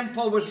the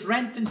temple was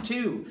rent in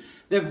two.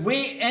 The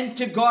way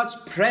into God's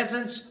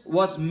presence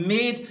was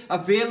made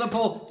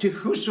available to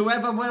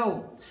whosoever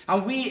will.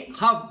 And we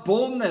have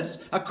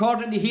boldness,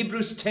 according to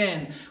Hebrews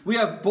 10. We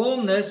have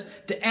boldness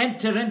to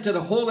enter into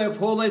the Holy of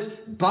Holies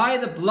by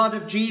the blood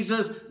of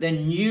Jesus, the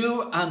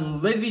new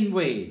and living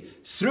way.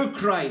 Through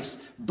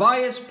Christ,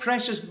 by his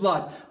precious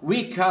blood,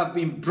 we have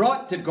been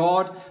brought to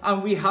God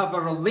and we have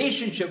a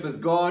relationship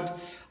with God.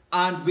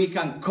 And we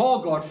can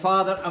call God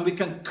Father and we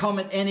can come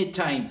at any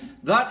time.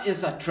 That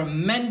is a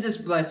tremendous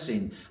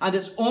blessing. And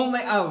it's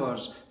only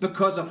ours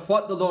because of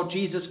what the Lord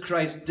Jesus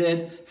Christ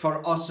did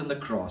for us on the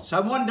cross.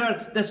 I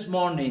wonder this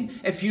morning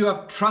if you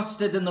have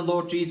trusted in the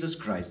Lord Jesus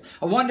Christ.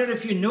 I wonder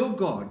if you know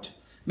God.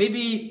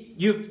 Maybe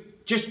you've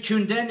just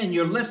tuned in and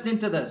you're listening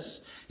to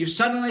this. You've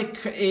suddenly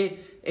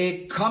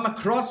come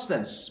across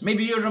this.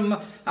 Maybe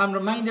I'm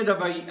reminded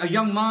of a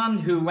young man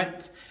who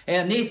went,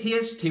 an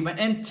atheist. He went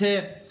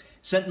into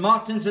St.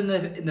 Martin's in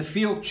the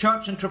Field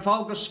Church in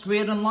Trafalgar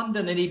Square in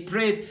London, and he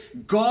prayed,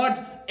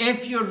 God,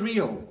 if you're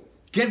real,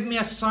 give me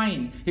a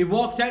sign. He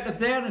walked out of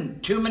there,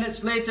 and 2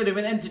 minutes later he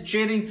went into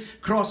Charing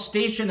Cross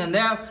Station, and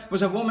there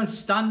was a woman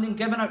standing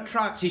giving out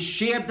tracts. He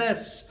shared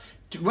this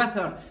with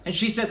her, and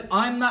she said,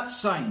 I'm that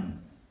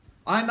sign.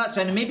 I'm that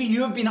sign. And maybe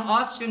you've been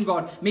asking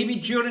God, maybe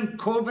during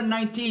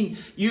COVID-19,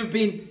 you've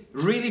been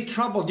really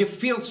troubled. You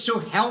feel so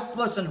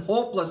helpless and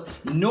hopeless,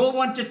 no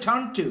one to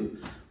turn to.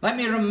 Let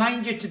me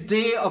remind you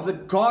today of the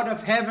God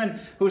of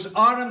heaven, whose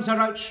arms are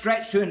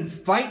outstretched to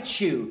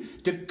invite you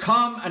to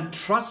come and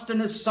trust in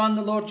his Son,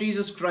 the Lord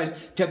Jesus Christ,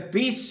 to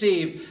be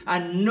saved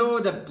and know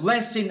the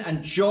blessing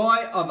and joy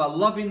of a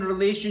loving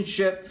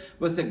relationship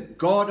with the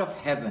God of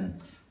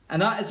heaven.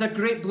 And that is a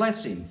great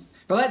blessing.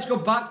 But let's go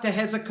back to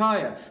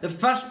Hezekiah. The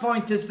first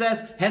point is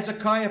this: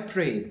 Hezekiah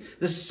prayed.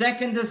 The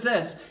second is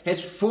this: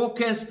 his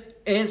focus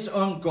is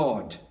on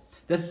God.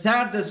 The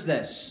third is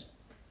this.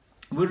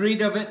 We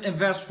read of it in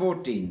verse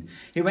 14.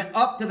 He went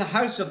up to the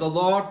house of the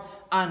Lord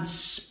and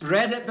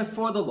spread it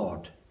before the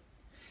Lord.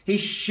 He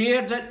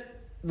shared it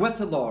with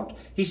the Lord.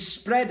 He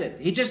spread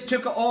it. He just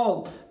took it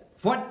all.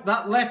 What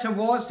that letter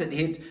was that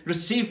he had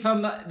received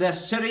from the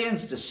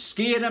Assyrians to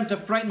scare him, to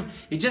frighten him.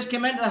 He just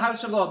came into the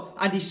house of the Lord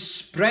and he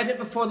spread it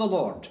before the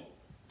Lord.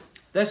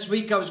 This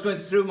week I was going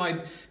through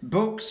my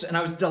books and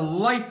I was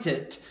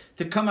delighted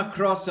to come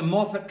across the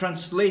Moffat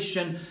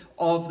translation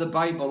of the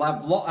Bible.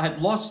 I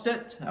had lost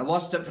it. I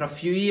lost it for a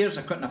few years.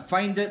 I couldn't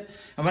find it.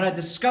 And when I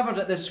discovered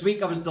it this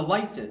week, I was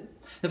delighted.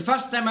 The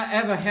first time I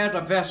ever heard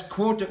a verse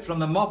quoted from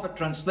the Moffat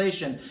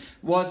translation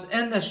was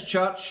in this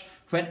church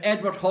when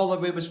Edward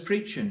Holloway was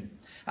preaching.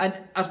 And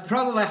as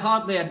probably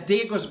hardly a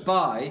day goes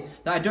by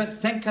that I don't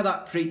think of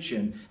that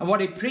preaching and what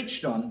he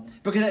preached on,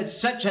 because it's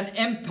such an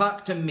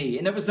impact on me.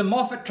 And it was the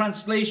Moffat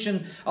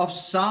translation of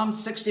Psalm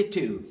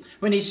 62.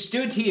 When he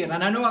stood here,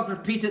 and I know I've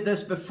repeated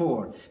this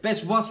before, but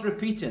it's worth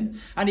repeating.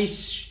 And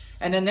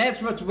in an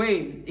Edward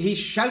way, he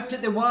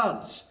shouted the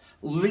words,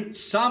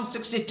 Psalm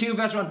 62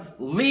 verse 1,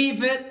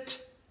 leave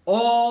it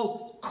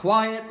all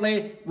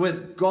quietly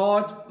with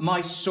God,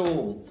 my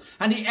soul.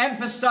 And he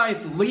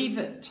emphasized leave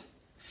it.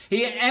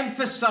 He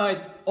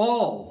emphasized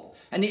all.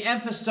 And he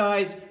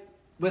emphasized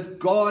with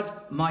God,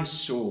 my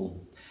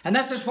soul. And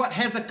this is what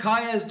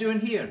Hezekiah is doing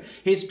here.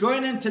 He's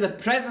going into the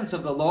presence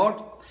of the Lord.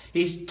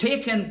 He's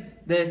taken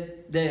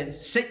the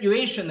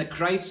situation, the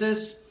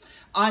crisis,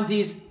 and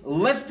he's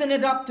lifting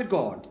it up to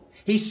God.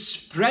 He's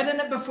spreading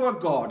it before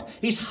God.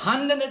 He's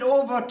handing it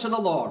over to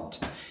the Lord.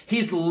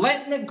 He's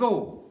letting it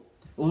go.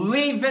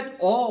 Leave it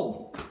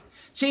all.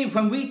 See,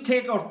 when we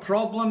take our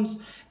problems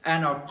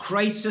and our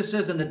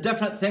crises and the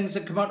different things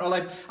that come out in our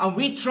life and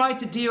we try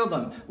to deal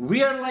them,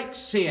 we're like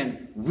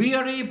saying, we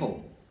are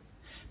able.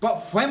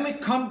 But when we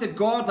come to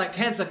God like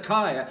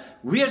Hezekiah,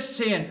 we're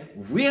saying,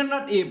 we're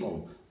not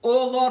able.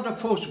 Oh Lord of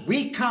hosts,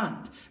 we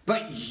can't,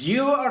 but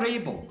you are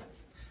able.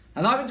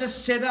 And I would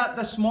just say that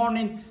this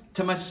morning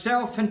to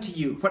myself and to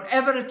you.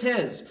 Whatever it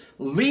is,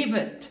 leave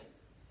it.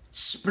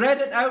 Spread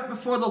it out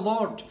before the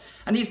Lord.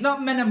 And he's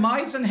not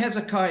minimizing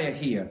Hezekiah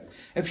here.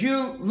 If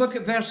you look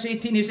at verse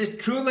 18, he says,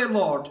 truly,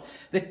 Lord,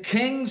 the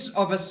kings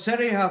of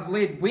Assyria have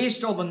laid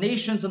waste all the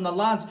nations and the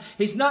lands.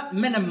 He's not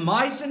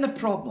minimizing the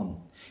problem.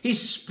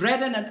 He's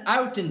spreading it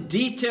out in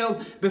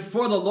detail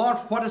before the Lord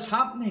what is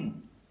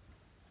happening.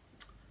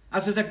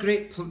 This is a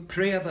great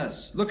prayer,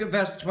 this. Look at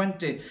verse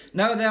 20.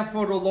 Now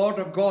therefore, O Lord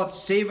our God,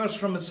 save us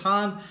from his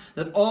hand,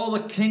 that all the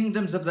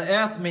kingdoms of the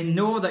earth may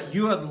know that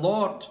you are the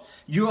Lord.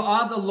 You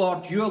are the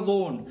Lord, you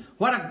alone.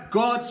 What a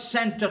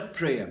God-centered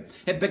prayer.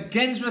 It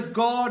begins with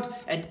God,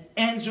 it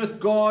ends with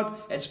God,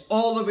 it's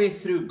all the way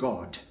through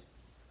God.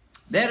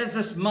 There is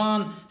this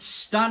man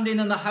standing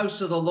in the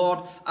house of the Lord,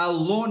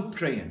 alone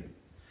praying.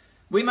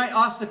 We might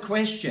ask the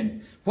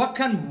question, what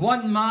can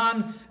one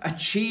man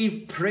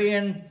achieve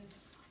praying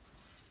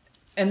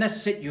in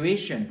this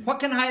situation?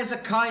 What can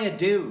Hezekiah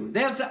do?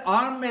 There's the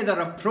army they're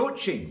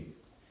approaching.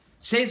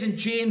 It says in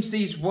James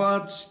these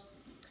words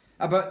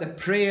about the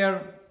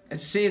prayer. It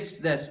says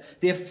this,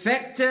 the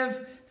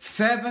effective,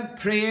 fervent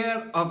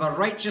prayer of a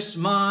righteous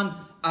man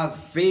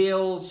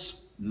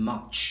avails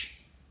much.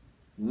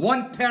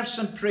 One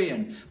person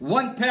praying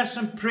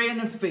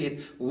in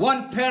faith,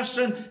 one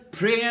person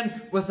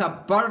praying with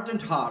a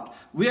burdened heart.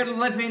 We're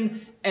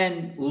living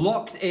in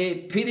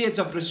periods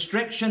of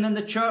restriction in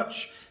the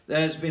church. There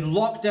has been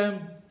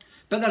lockdown,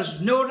 but there's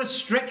no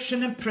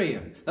restriction in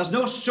prayer. There's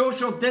no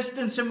social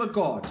distancing with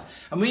God.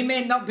 And we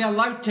may not be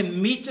allowed to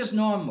meet as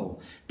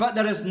normal, but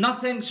there is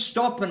nothing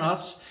stopping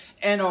us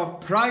in our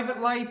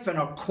private life, in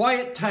our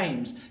quiet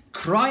times,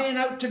 crying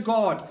out to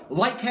God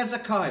like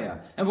Hezekiah,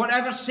 in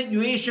whatever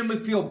situation we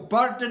feel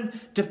burdened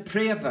to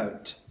pray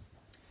about.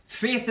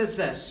 Faith is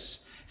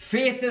this.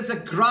 Faith is the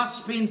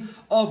grasping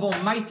of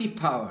almighty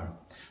power.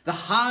 The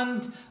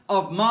hand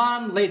of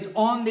man laid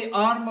on the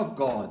arm of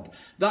God,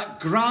 that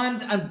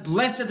grand and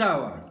blessed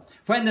hour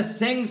when the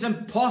things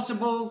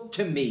impossible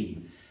to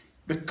me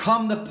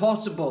become the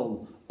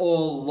possible,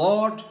 O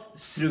Lord,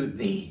 through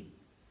thee.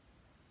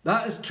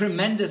 That is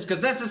tremendous,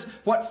 because this is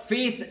what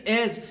faith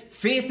is.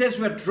 Faith is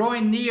we're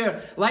drawing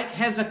near like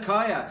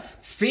Hezekiah.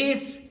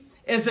 Faith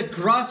is the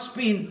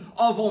grasping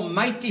of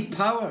almighty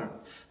power.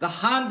 The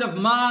hand of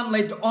man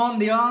laid on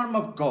the arm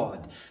of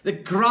God. The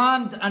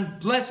grand and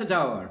blessed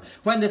hour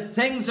when the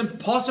things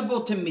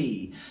impossible to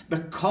me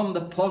become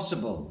the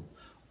possible.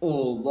 O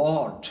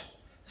Lord,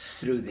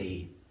 through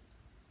thee.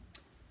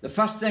 The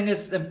first thing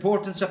is the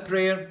importance of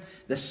prayer.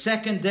 The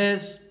second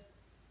is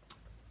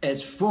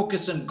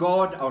focus on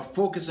God, or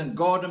focus on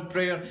God in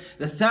prayer.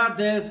 The third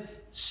is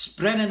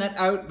spreading it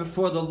out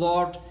before the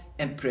Lord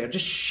in prayer.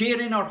 Just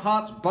sharing our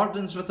heart's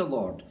burdens with the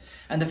Lord.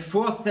 And the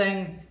fourth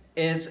thing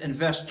is in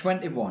verse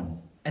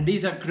 21. And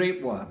these are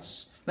great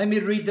words. Let me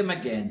read them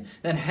again.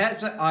 Then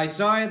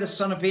Isaiah the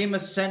son of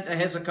Amos sent to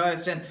Hezekiah,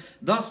 saying,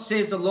 Thus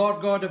says the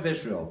Lord God of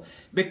Israel,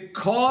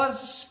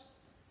 because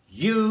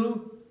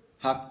you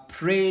have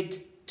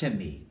prayed to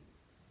me.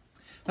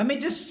 Let me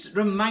just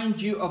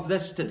remind you of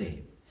this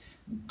today.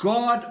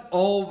 God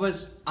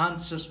always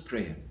answers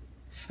prayer.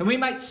 And we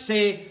might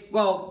say,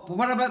 well,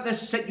 what about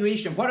this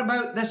situation? What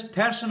about this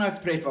person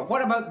I've prayed for?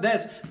 What about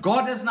this?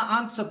 God hasn't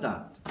answered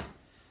that.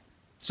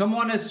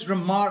 Someone has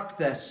remarked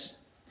this.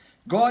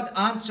 God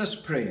answers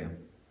prayer.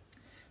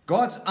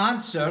 God's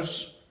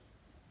answers,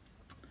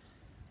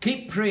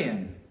 keep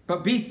praying,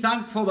 but be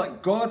thankful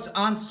that God's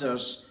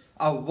answers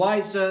are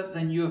wiser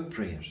than your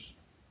prayers.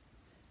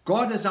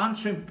 God is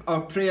answering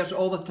our prayers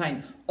all the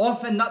time.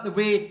 Often not the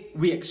way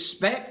we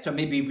expect, or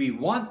maybe we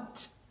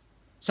want.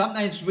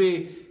 Sometimes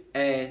we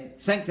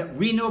think that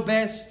we know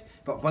best,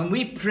 but when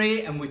we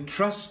pray and we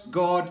trust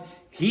God,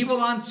 He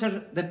will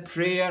answer the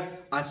prayer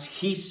as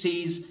He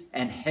sees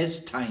in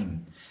His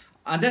time.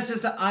 And this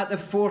is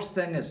the fourth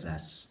thing is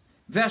this.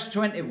 Verse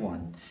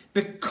 21.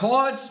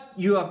 Because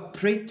you have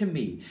prayed to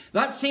me.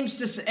 That seems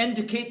to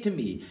indicate to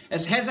me,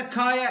 as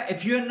Hezekiah,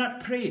 if you had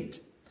not prayed,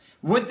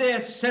 would the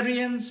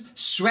Assyrians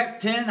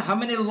swept in? How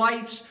many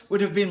lives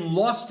would have been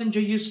lost in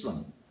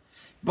Jerusalem?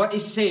 But he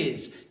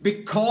says,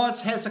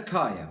 because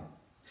Hezekiah,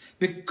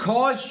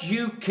 because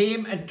you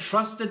came and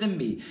trusted in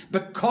me,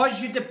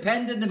 because you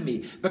depended on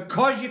me,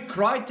 because you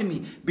cried to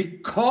me,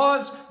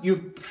 because you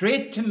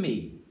prayed to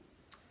me,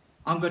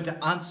 I'm going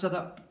to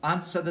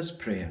answer this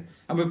prayer.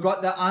 And we've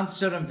got the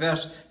answer in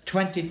verse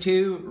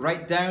 22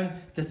 right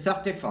down to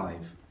 33.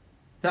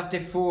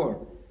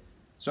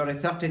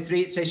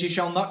 It says, you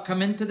shall not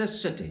come into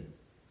this city.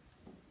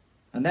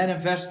 And then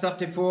in verse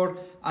 34,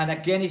 and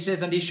again he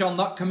says, and he shall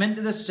not come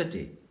into this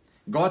city.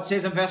 God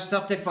says in verse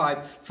 35,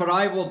 for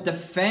I will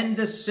defend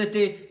this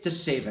city to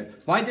save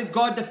it. Why did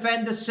God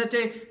defend this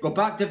city? Go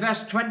back to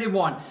verse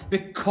 21.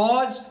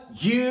 Because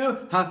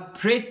you have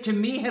prayed to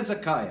me,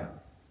 Hezekiah.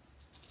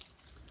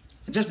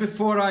 And just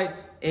before I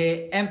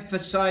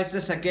emphasize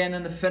this again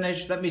in the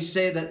finish, let me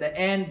say that the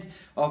end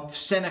of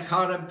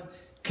Sennacherib,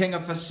 king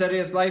of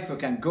Assyria's life, we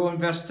can go in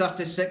verse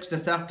 36 to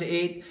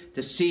 38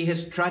 to see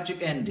his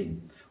tragic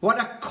ending. What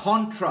a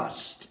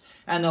contrast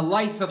in the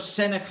life of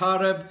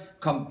Sennacherib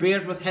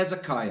compared with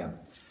Hezekiah.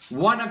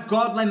 One a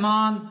godly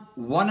man,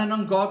 one an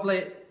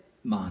ungodly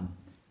man.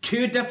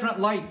 Two different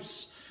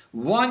lives.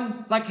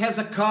 One like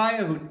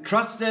Hezekiah, who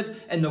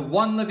trusted in the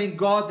one living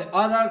God. The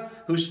other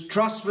whose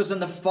trust was in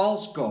the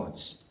false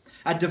gods.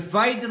 A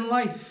divide in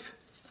life.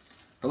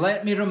 But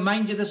let me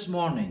remind you this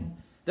morning,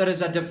 there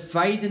is a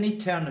divide in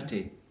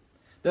eternity.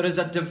 There is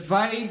a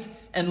divide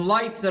in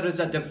life. There is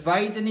a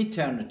divide in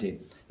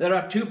eternity. There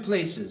are two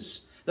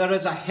places. There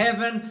is a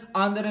heaven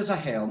and there is a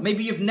hell.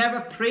 Maybe you've never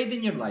prayed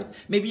in your life.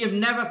 Maybe you've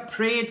never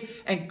prayed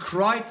and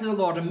cried to the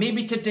Lord. And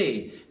maybe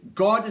today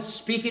God is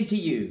speaking to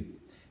you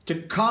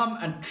to come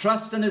and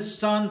trust in His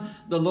Son,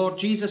 the Lord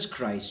Jesus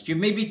Christ. You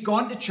may be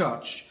gone to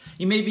church.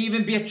 You may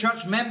even be a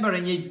church member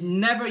and you've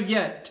never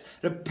yet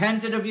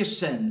repented of your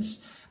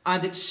sins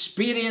and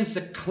experienced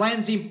the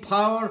cleansing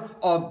power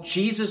of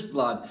Jesus'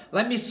 blood.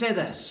 Let me say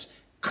this.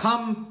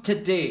 Come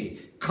today.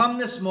 Come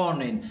this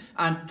morning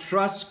and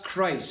trust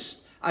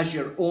Christ as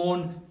your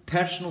own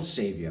personal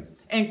Saviour.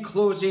 In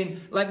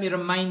closing, let me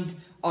remind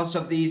us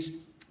of these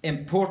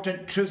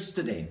important truths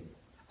today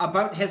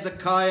about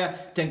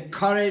Hezekiah to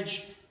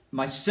encourage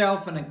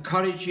myself and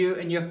encourage you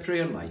in your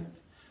prayer life.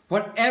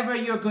 Whatever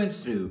you're going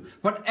through,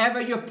 whatever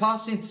you're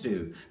passing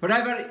through,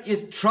 whatever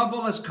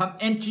trouble has come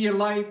into your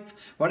life,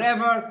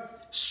 whatever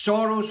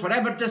sorrows,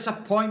 whatever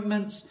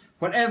disappointments,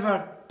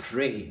 whatever,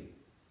 pray.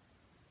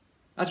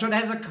 That's what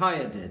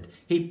Hezekiah did.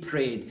 He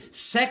prayed.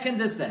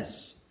 Second is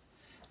this.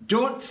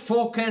 Don't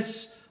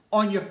focus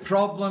on your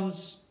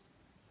problems.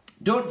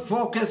 Don't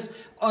focus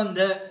on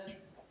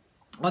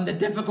the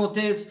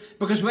difficulties,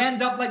 because we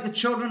end up like the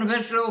children of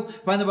Israel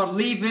when they were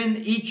leaving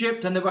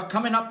Egypt and they were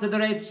coming up to the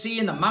Red Sea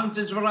and the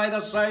mountains were either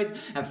side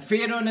and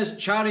Pharaoh and his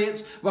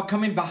chariots were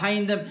coming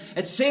behind them.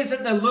 It says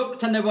that they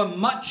looked and they were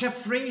much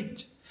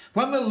afraid.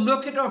 When we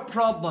look at our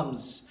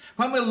problems,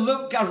 when we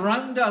look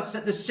around us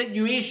at the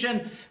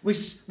situation, we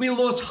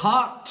lose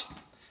heart.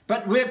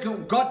 But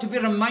we've got to be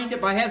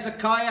reminded by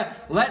Hezekiah,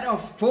 let our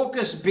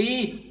focus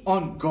be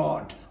on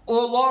God.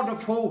 O Lord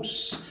of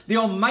hosts, the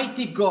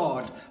Almighty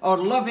God, our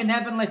loving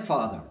Heavenly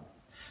Father.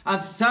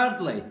 And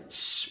thirdly,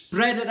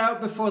 spread it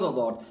out before the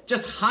Lord.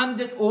 Just hand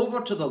it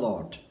over to the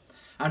Lord.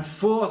 And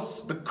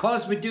fourth,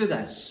 because we do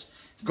this,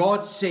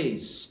 God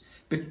says,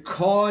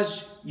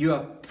 because you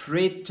have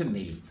prayed to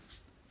me.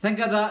 Think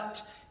of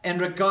that in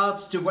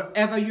regards to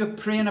whatever you're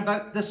praying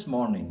about this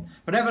morning.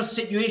 Whatever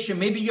situation,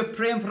 maybe you're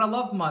praying for a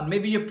loved one.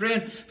 Maybe you're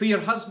praying for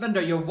your husband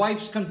or your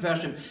wife's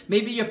conversion.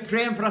 Maybe you're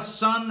praying for a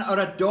son or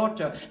a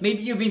daughter.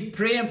 Maybe you've been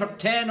praying for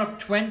 10 or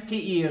 20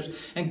 years.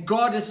 And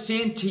God is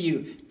saying to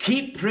you,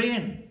 keep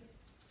praying.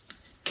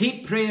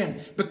 Keep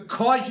praying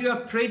because you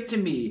have prayed to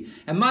me.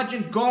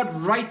 Imagine God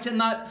writing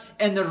that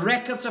in the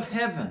records of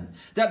heaven.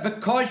 That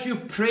because you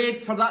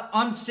prayed for that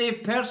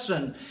unsaved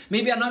person,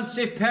 maybe an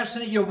unsaved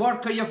person at your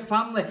work or your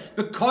family,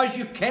 because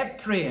you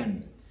kept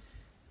praying,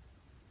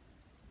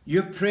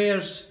 your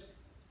prayers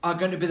are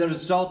going to be the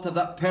result of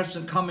that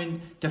person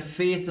coming to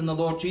faith in the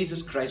Lord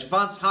Jesus Christ.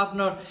 Vance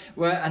Havner,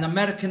 an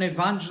American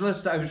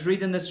evangelist that I was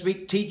reading this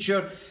week,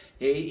 teacher,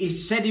 he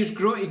said he was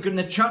in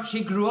the church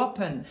he grew up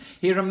in.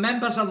 He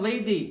remembers a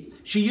lady.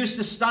 She used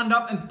to stand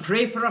up and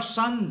pray for her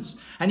sons.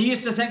 And he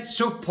used to think,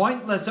 so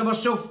pointless. They were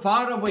so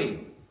far away.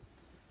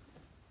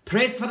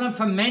 Prayed for them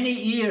for many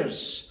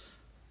years.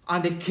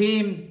 And they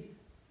came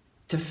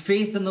to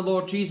faith in the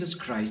Lord Jesus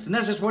Christ. And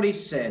this is what he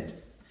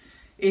said.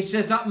 He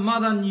says, that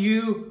mother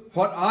knew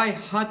what I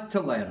had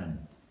to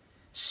learn.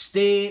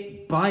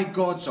 Stay by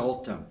God's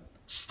altar.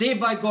 Stay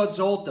by God's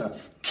altar.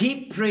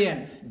 Keep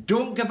praying.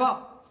 Don't give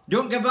up.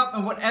 Don't give up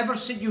in whatever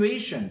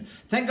situation.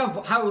 Think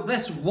of how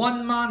this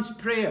one man's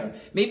prayer,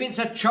 maybe it's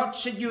a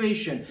church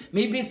situation,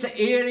 maybe it's the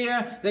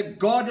area that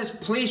God has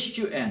placed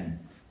you in.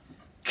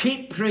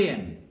 Keep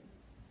praying.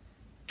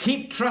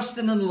 Keep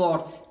trusting in the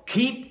Lord.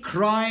 Keep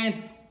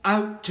crying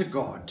out to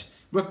God.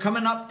 We're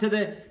coming up to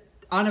the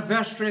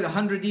anniversary, the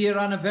 100-year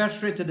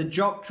anniversary to the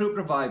Jock Troop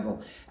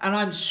Revival. And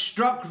I'm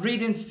struck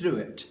reading through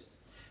it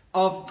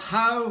of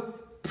how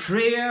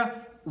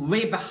prayer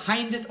lay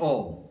behind it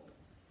all.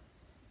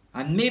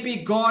 And maybe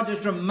God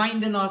is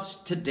reminding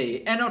us today,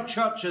 in our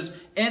churches,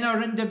 in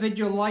our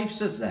individual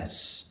lives, is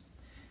this: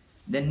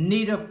 the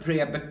need of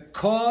prayer,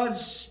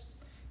 because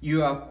you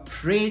have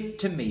prayed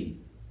to me.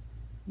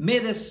 May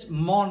this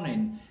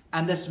morning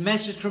and this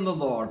message from the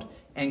Lord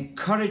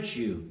encourage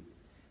you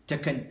to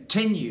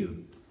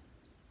continue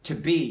to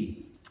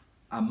be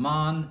a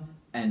man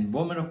and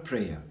woman of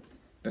prayer,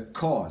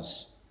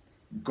 because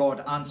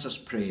God answers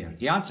prayer.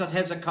 He answered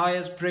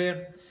Hezekiah's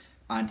prayer,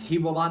 and he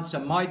will answer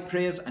my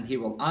prayers, and he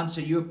will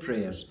answer your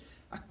prayers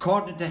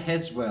according to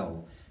his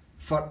will,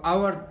 for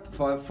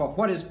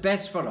what is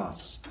best for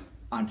us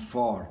and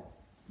for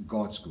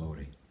God's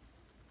glory.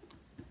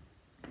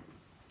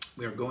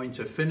 We are going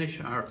to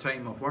finish our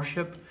time of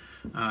worship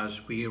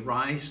as we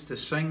rise to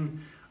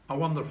sing a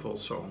wonderful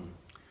song.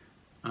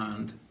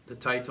 And the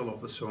title of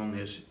the song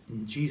is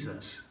 "In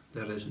Jesus,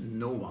 There Is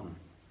No One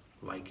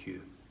Like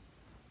You."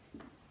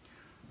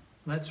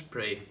 Let's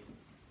pray.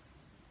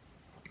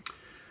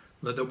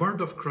 Let the word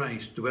of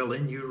Christ dwell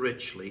in you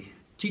richly,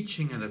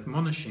 teaching and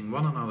admonishing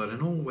one another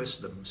in all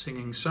wisdom,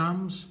 singing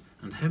psalms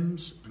and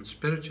hymns and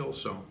spiritual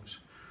songs,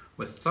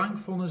 with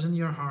thankfulness in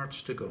your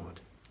hearts to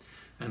God.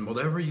 And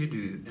whatever you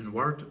do, in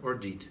word or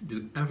deed,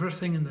 do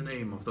everything in the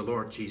name of the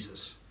Lord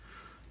Jesus,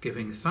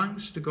 giving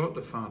thanks to God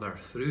the Father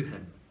through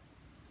him.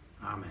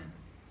 Amen.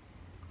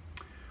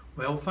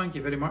 Well, thank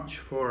you very much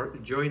for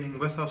joining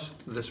with us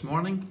this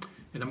morning.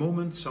 In a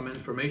moment, some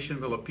information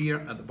will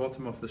appear at the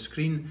bottom of the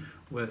screen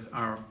with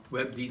our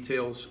web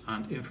details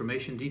and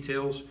information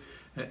details.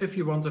 If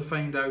you want to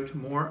find out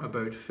more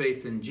about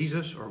faith in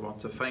Jesus or want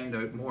to find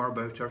out more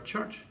about our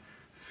church,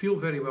 feel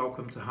very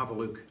welcome to have a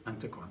look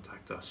and to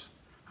contact us.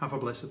 Have a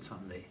blessed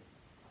Sunday.